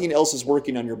if nothing else is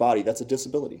working on your body, that's a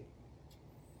disability.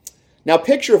 Now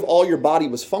picture if all your body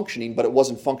was functioning, but it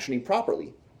wasn't functioning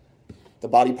properly. The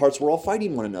body parts were all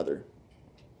fighting one another.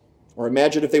 Or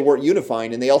imagine if they weren't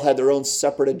unifying and they all had their own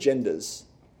separate agendas.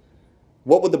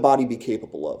 What would the body be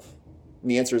capable of?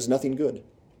 And the answer is nothing good.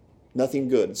 Nothing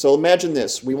good. So imagine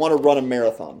this. We want to run a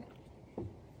marathon.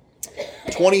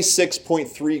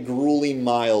 26.3 grueling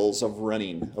miles of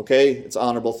running. Okay? It's an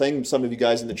honorable thing. Some of you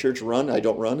guys in the church run. I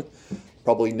don't run.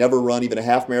 Probably never run even a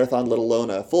half marathon, let alone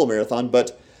a full marathon.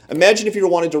 But imagine if you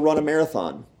wanted to run a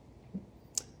marathon.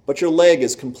 But your leg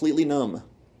is completely numb,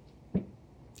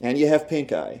 and you have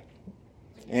pink eye,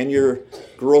 and you're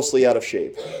grossly out of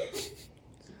shape.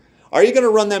 Are you going to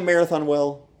run that marathon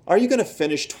well? Are you going to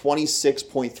finish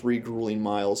 26.3 grueling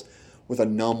miles with a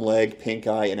numb leg, pink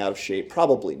eye, and out of shape?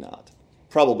 Probably not.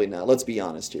 Probably not. Let's be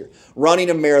honest here.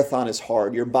 Running a marathon is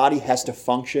hard. Your body has to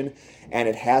function, and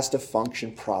it has to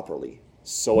function properly.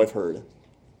 So I've heard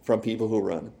from people who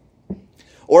run.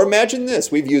 Or imagine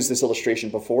this. We've used this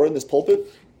illustration before in this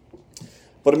pulpit.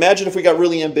 But imagine if we got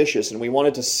really ambitious and we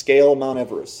wanted to scale Mount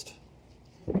Everest.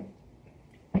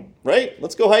 Right?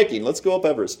 Let's go hiking. Let's go up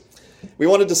Everest. We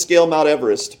wanted to scale Mount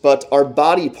Everest, but our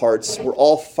body parts were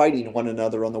all fighting one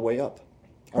another on the way up.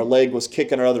 Our leg was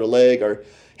kicking our other leg. Our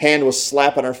hand was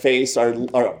slapping our face. Our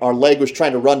leg was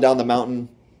trying to run down the mountain.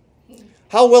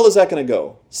 How well is that going to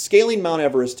go? Scaling Mount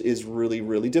Everest is really,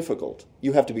 really difficult.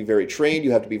 You have to be very trained.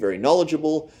 You have to be very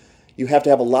knowledgeable. You have to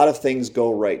have a lot of things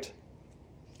go right.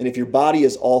 And if your body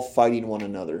is all fighting one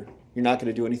another, you're not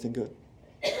going to do anything good.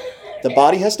 The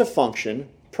body has to function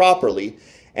properly,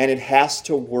 and it has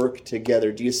to work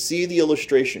together. Do you see the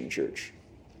illustration, church?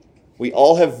 We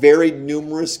all have very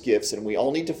numerous gifts, and we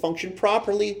all need to function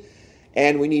properly,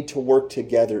 and we need to work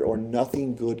together, or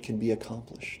nothing good can be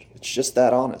accomplished. It's just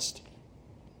that honest.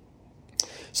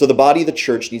 So the body of the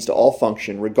church needs to all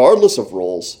function, regardless of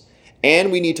roles,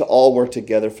 and we need to all work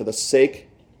together for the sake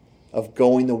of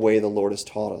going the way the Lord has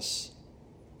taught us,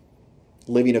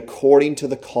 living according to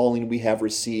the calling we have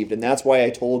received. And that's why I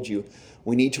told you,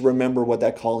 we need to remember what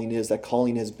that calling is. That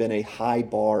calling has been a high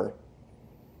bar.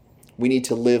 We need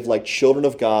to live like children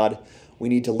of God. We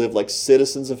need to live like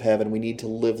citizens of heaven. We need to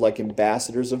live like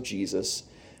ambassadors of Jesus.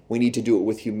 We need to do it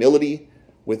with humility,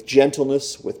 with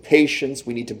gentleness, with patience.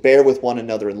 We need to bear with one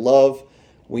another in love.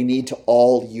 We need to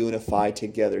all unify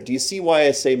together. Do you see why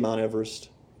I say Mount Everest?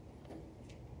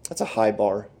 That's a high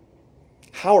bar.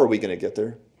 How are we going to get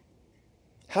there?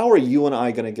 How are you and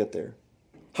I going to get there?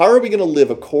 How are we going to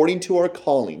live according to our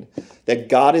calling that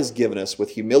God has given us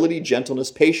with humility,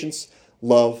 gentleness, patience,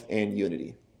 love, and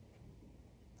unity?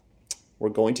 We're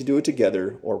going to do it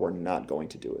together, or we're not going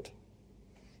to do it.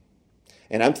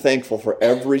 And I'm thankful for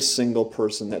every single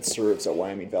person that serves at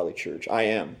Wyoming Valley Church. I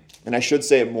am. And I should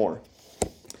say it more.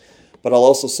 But I'll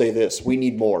also say this. We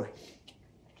need more.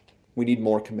 We need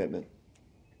more commitment.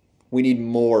 We need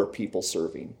more people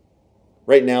serving.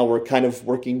 Right now, we're kind of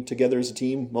working together as a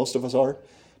team. Most of us are.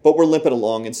 But we're limping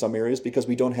along in some areas because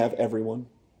we don't have everyone.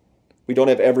 We don't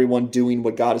have everyone doing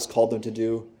what God has called them to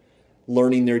do,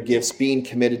 learning their gifts, being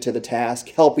committed to the task,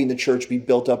 helping the church be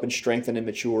built up and strengthened and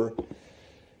mature.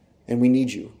 And we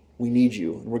need you. We need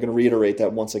you. And we're going to reiterate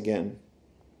that once again.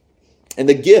 And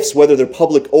the gifts, whether they're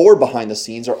public or behind the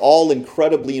scenes, are all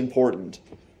incredibly important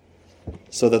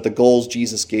so that the goals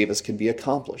Jesus gave us can be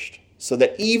accomplished, so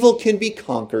that evil can be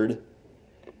conquered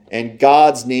and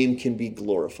God's name can be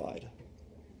glorified.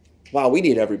 Wow, we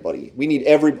need everybody. We need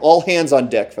all hands on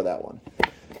deck for that one.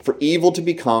 For evil to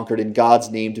be conquered and God's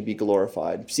name to be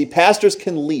glorified. See, pastors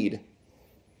can lead,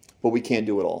 but we can't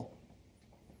do it all.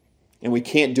 And we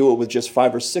can't do it with just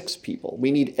 5 or 6 people.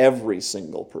 We need every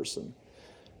single person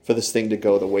for this thing to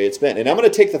go the way it's been. And I'm going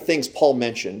to take the things Paul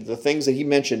mentioned. The things that he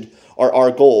mentioned are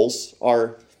our goals,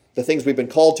 are the things we've been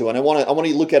called to. And I want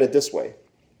to look at it this way.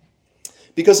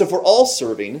 Because if we're all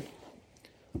serving,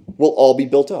 we'll all be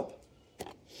built up.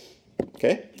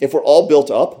 Okay? If we're all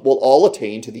built up, we'll all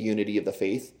attain to the unity of the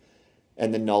faith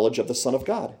and the knowledge of the Son of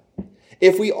God.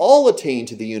 If we all attain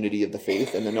to the unity of the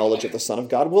faith and the knowledge of the Son of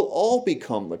God, we'll all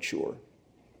become mature.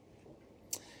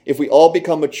 If we all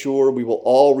become mature, we will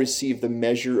all receive the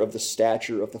measure of the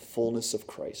stature of the fullness of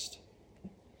Christ.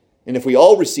 And if we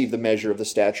all receive the measure of the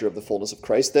stature of the fullness of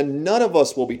Christ, then none of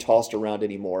us will be tossed around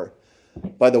anymore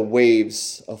by the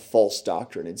waves of false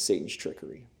doctrine and Satan's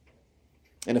trickery.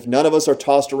 And if none of us are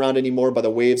tossed around anymore by the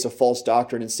waves of false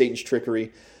doctrine and Satan's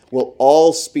trickery, we'll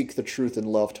all speak the truth in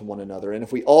love to one another. And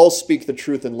if we all speak the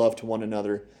truth in love to one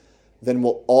another, then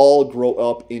we'll all grow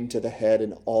up into the head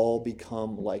and all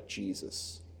become like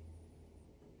Jesus.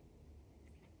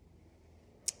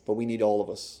 But we need all of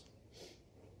us.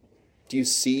 Do you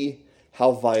see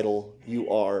how vital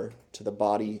you are to the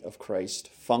body of Christ,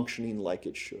 functioning like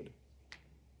it should?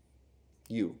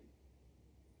 You.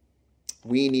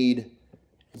 We need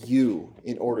you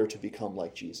in order to become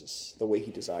like Jesus, the way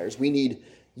he desires. We need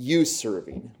you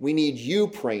serving. We need you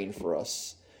praying for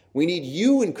us. We need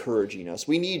you encouraging us.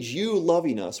 We need you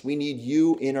loving us. We need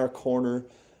you in our corner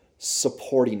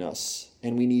supporting us.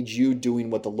 And we need you doing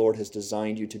what the Lord has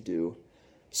designed you to do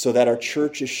so that our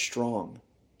church is strong,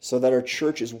 so that our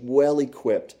church is well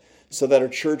equipped, so that our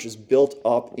church is built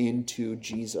up into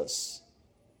Jesus.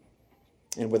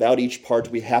 And without each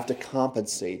part, we have to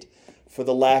compensate for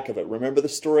the lack of it. Remember the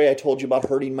story I told you about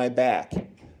hurting my back?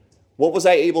 What was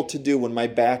I able to do when my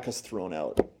back was thrown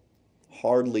out?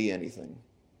 Hardly anything.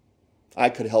 I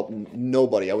could help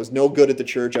nobody. I was no good at the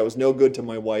church. I was no good to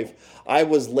my wife. I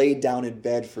was laid down in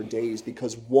bed for days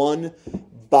because one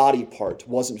body part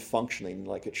wasn't functioning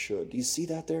like it should. Do you see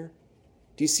that there?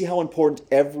 Do you see how important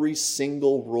every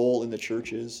single role in the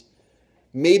church is?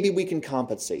 Maybe we can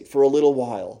compensate for a little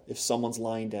while if someone's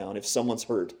lying down, if someone's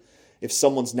hurt, if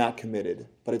someone's not committed,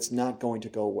 but it's not going to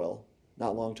go well,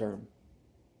 not long term.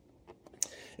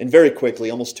 And very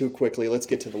quickly, almost too quickly, let's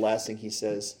get to the last thing he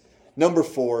says. Number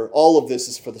 4, all of this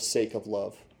is for the sake of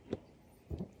love.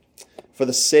 For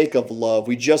the sake of love.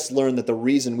 We just learned that the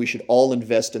reason we should all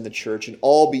invest in the church and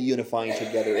all be unifying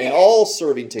together and all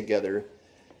serving together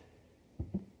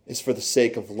is for the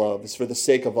sake of love. It's for the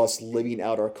sake of us living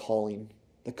out our calling,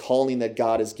 the calling that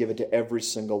God has given to every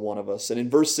single one of us. And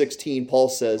in verse 16, Paul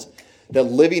says that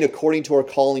living according to our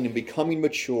calling and becoming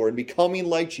mature and becoming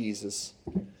like Jesus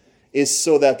is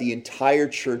so that the entire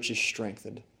church is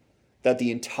strengthened, that the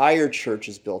entire church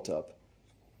is built up.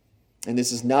 And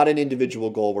this is not an individual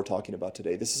goal we're talking about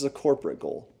today. This is a corporate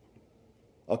goal.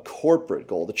 A corporate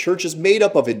goal. The church is made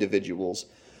up of individuals,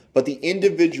 but the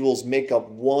individuals make up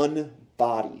one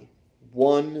body,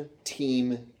 one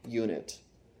team unit.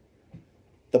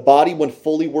 The body, when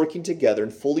fully working together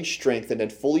and fully strengthened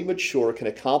and fully mature, can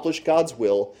accomplish God's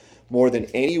will more than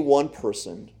any one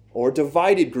person or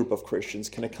divided group of Christians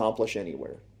can accomplish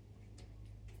anywhere.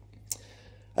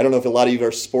 I don't know if a lot of you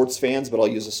are sports fans, but I'll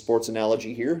use a sports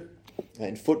analogy here.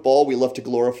 In football, we love to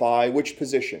glorify which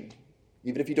position?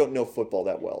 Even if you don't know football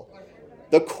that well.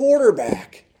 The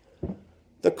quarterback.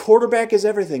 The quarterback is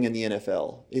everything in the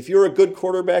NFL. If you're a good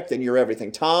quarterback, then you're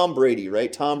everything. Tom Brady,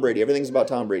 right? Tom Brady. Everything's about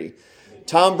Tom Brady.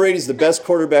 Tom Brady's the best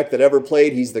quarterback that ever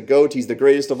played. He's the GOAT. He's the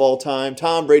greatest of all time.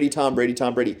 Tom Brady, Tom Brady,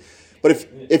 Tom Brady. But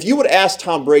if you would ask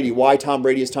Tom Brady why Tom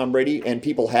Brady is Tom Brady, and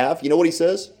people have, you know what he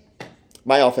says?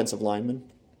 My offensive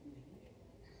lineman.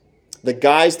 The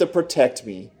guys that protect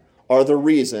me are the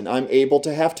reason I'm able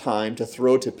to have time to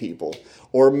throw to people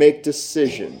or make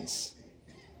decisions.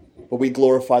 But we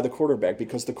glorify the quarterback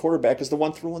because the quarterback is the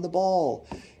one throwing the ball.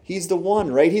 He's the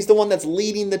one, right? He's the one that's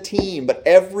leading the team. But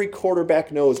every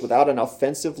quarterback knows without an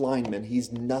offensive lineman,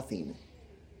 he's nothing.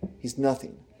 He's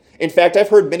nothing. In fact, I've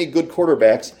heard many good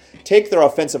quarterbacks take their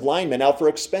offensive linemen out for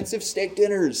expensive steak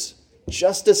dinners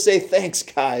just to say, thanks,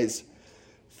 guys.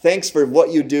 Thanks for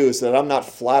what you do so that I'm not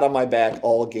flat on my back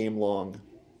all game long.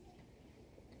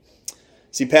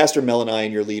 See, Pastor Mel and I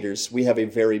and your leaders, we have a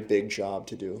very big job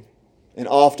to do. And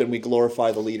often we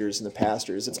glorify the leaders and the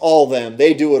pastors. It's all them.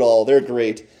 They do it all. They're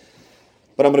great.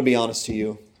 But I'm going to be honest to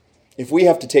you. If we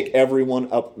have to take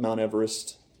everyone up Mount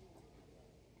Everest,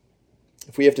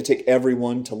 if we have to take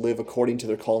everyone to live according to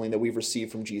their calling that we've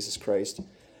received from Jesus Christ,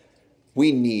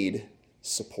 we need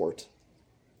support.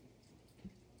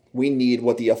 We need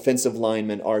what the offensive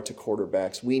linemen are to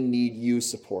quarterbacks. We need you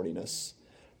supporting us,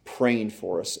 praying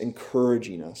for us,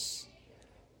 encouraging us,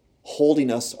 holding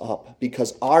us up,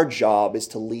 because our job is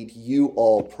to lead you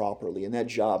all properly, and that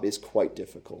job is quite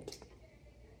difficult.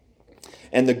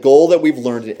 And the goal that we've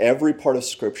learned in every part of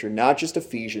Scripture, not just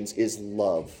Ephesians, is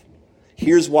love.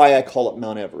 Here's why I call it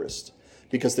Mount Everest.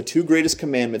 Because the two greatest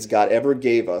commandments God ever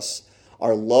gave us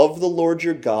are love the Lord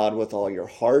your God with all your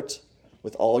heart,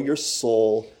 with all your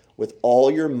soul, with all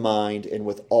your mind, and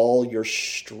with all your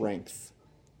strength.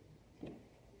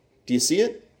 Do you see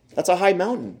it? That's a high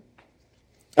mountain.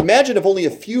 Imagine if only a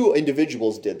few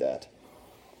individuals did that.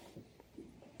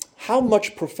 How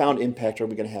much profound impact are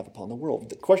we going to have upon the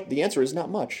world? The answer is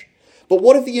not much. But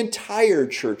what if the entire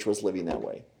church was living that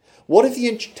way? What if the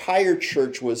entire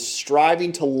church was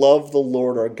striving to love the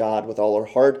Lord our God with all our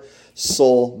heart,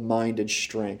 soul, mind, and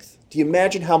strength? Do you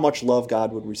imagine how much love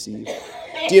God would receive?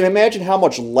 Do you imagine how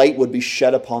much light would be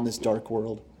shed upon this dark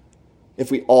world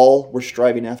if we all were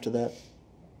striving after that?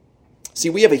 See,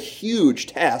 we have a huge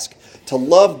task to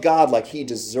love God like He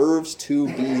deserves to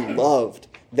be loved.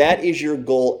 That is your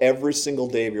goal every single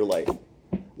day of your life.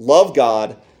 Love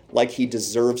God like He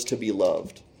deserves to be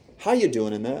loved. How are you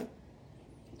doing in that?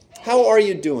 How are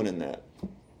you doing in that?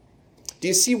 Do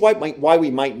you see why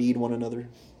we might need one another?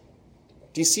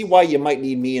 Do you see why you might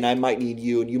need me and I might need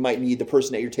you and you might need the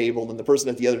person at your table and the person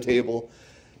at the other table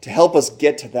to help us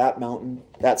get to that mountain,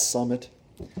 that summit?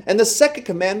 And the second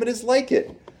commandment is like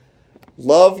it.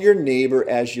 Love your neighbor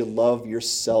as you love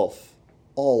yourself,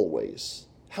 always.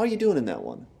 How are you doing in that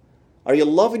one? Are you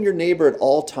loving your neighbor at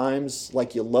all times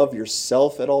like you love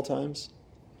yourself at all times?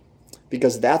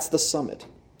 Because that's the summit.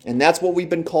 And that's what we've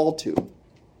been called to.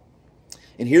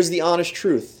 And here's the honest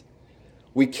truth.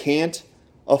 We can't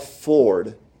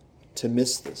afford to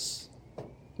miss this.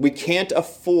 We can't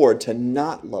afford to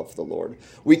not love the Lord.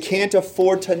 We can't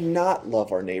afford to not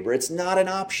love our neighbor. It's not an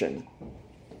option.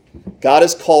 God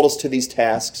has called us to these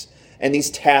tasks, and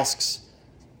these tasks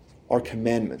are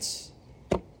commandments.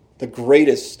 The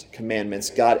greatest commandments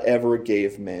God ever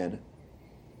gave man.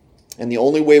 And the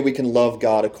only way we can love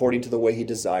God according to the way He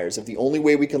desires, if the only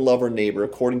way we can love our neighbor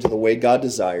according to the way God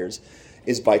desires,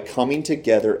 is by coming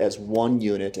together as one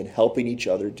unit and helping each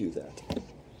other do that.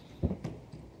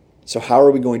 So how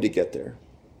are we going to get there?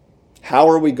 How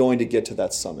are we going to get to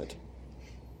that summit?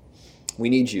 We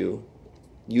need you.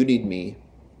 You need me.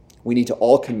 We need to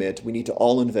all commit. We need to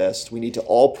all invest. We need to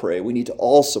all pray. We need to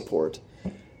all support.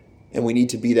 And we need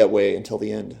to be that way until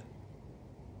the end.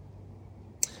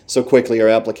 So quickly, our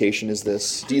application is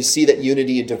this. Do you see that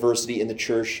unity and diversity in the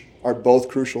church are both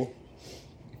crucial?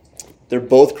 They're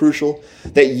both crucial.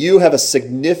 That you have a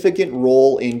significant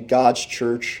role in God's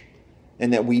church,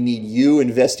 and that we need you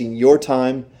investing your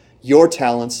time, your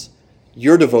talents,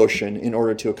 your devotion in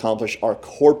order to accomplish our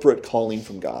corporate calling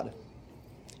from God.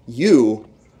 You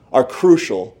are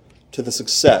crucial to the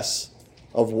success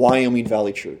of Wyoming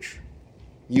Valley Church.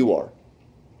 You are.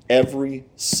 Every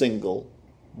single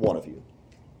one of you.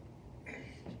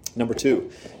 Number 2,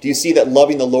 do you see that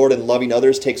loving the Lord and loving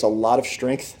others takes a lot of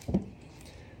strength?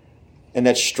 And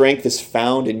that strength is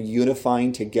found in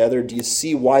unifying together? Do you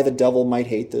see why the devil might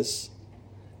hate this?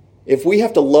 If we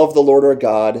have to love the Lord our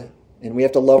God, and we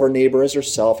have to love our neighbor as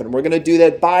ourselves, and we're going to do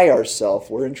that by ourselves,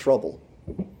 we're in trouble.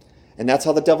 And that's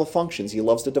how the devil functions. He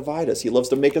loves to divide us. He loves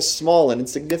to make us small and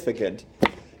insignificant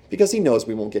because he knows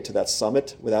we won't get to that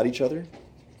summit without each other.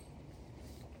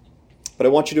 But I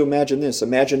want you to imagine this.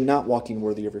 Imagine not walking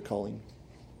worthy of your calling.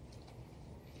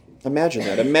 Imagine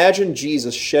that. Imagine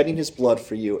Jesus shedding his blood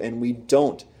for you and we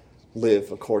don't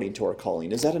live according to our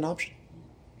calling. Is that an option?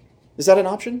 Is that an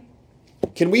option?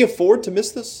 Can we afford to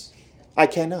miss this? I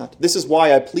cannot. This is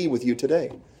why I plead with you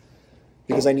today.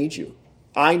 Because I need you.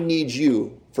 I need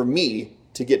you for me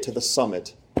to get to the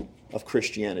summit of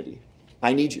Christianity.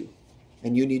 I need you.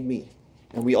 And you need me.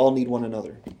 And we all need one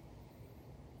another.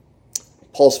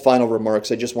 Paul's final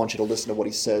remarks, I just want you to listen to what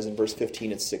he says in verse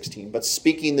 15 and 16. But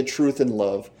speaking the truth in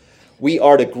love, we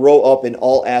are to grow up in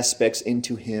all aspects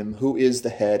into him who is the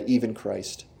head, even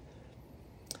Christ,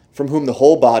 from whom the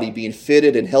whole body, being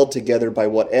fitted and held together by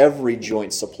what every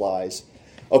joint supplies,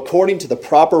 according to the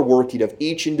proper working of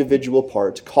each individual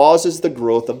part, causes the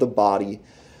growth of the body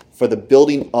for the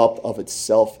building up of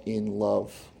itself in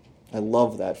love. I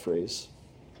love that phrase.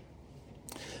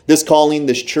 This calling,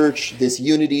 this church, this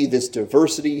unity, this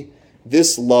diversity,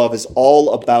 this love is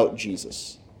all about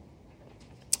Jesus.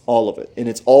 All of it. And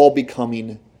it's all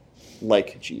becoming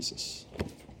like Jesus.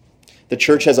 The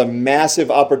church has a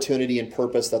massive opportunity and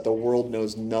purpose that the world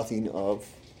knows nothing of.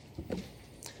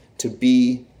 To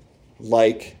be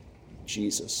like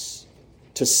Jesus.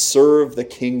 To serve the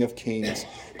King of Kings.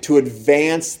 To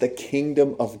advance the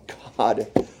kingdom of God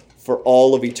for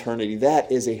all of eternity.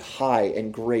 That is a high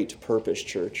and great purpose,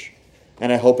 church.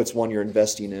 And I hope it's one you're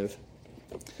investing in.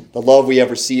 The love we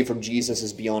have received from Jesus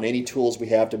is beyond any tools we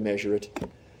have to measure it.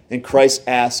 And Christ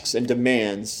asks and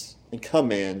demands and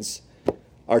commands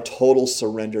our total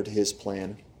surrender to his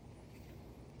plan.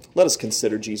 Let us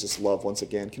consider Jesus' love once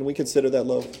again. Can we consider that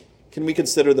love? Can we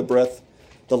consider the breadth,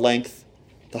 the length,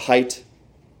 the height,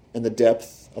 and the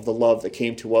depth of the love that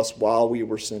came to us while we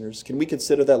were sinners? Can we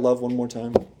consider that love one more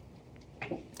time?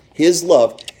 His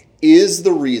love is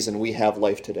the reason we have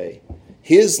life today.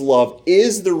 His love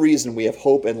is the reason we have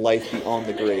hope and life beyond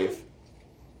the grave.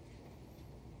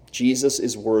 Jesus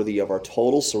is worthy of our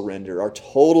total surrender, our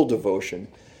total devotion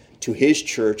to his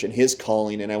church and his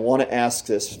calling. And I want to ask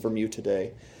this from you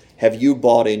today. Have you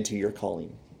bought into your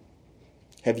calling?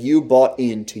 Have you bought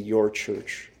into your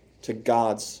church, to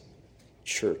God's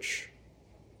church?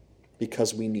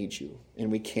 Because we need you,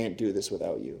 and we can't do this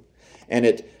without you. And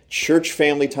at church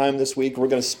family time this week, we're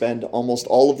going to spend almost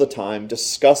all of the time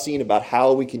discussing about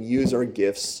how we can use our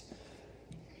gifts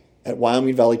at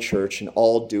Wyoming Valley Church and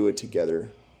all do it together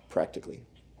practically.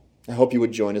 I hope you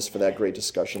would join us for that great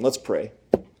discussion. Let's pray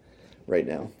right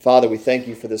now. Father, we thank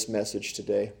you for this message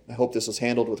today. I hope this was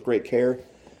handled with great care.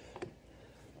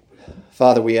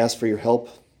 Father, we ask for your help.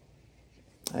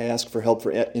 I ask for help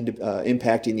for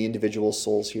impacting the individual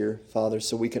souls here, Father,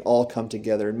 so we can all come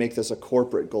together and make this a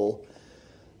corporate goal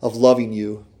of loving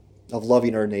you, of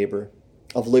loving our neighbor,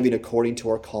 of living according to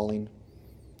our calling.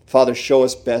 Father, show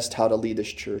us best how to lead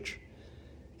this church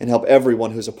and help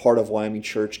everyone who's a part of Wyoming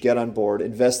Church get on board,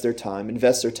 invest their time,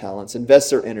 invest their talents,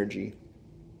 invest their energy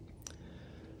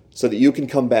so that you can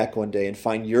come back one day and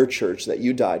find your church that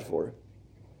you died for,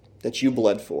 that you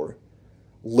bled for,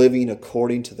 living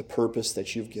according to the purpose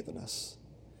that you've given us,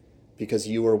 because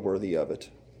you are worthy of it.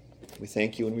 We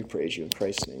thank you and we praise you in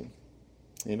Christ's name.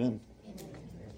 Amen.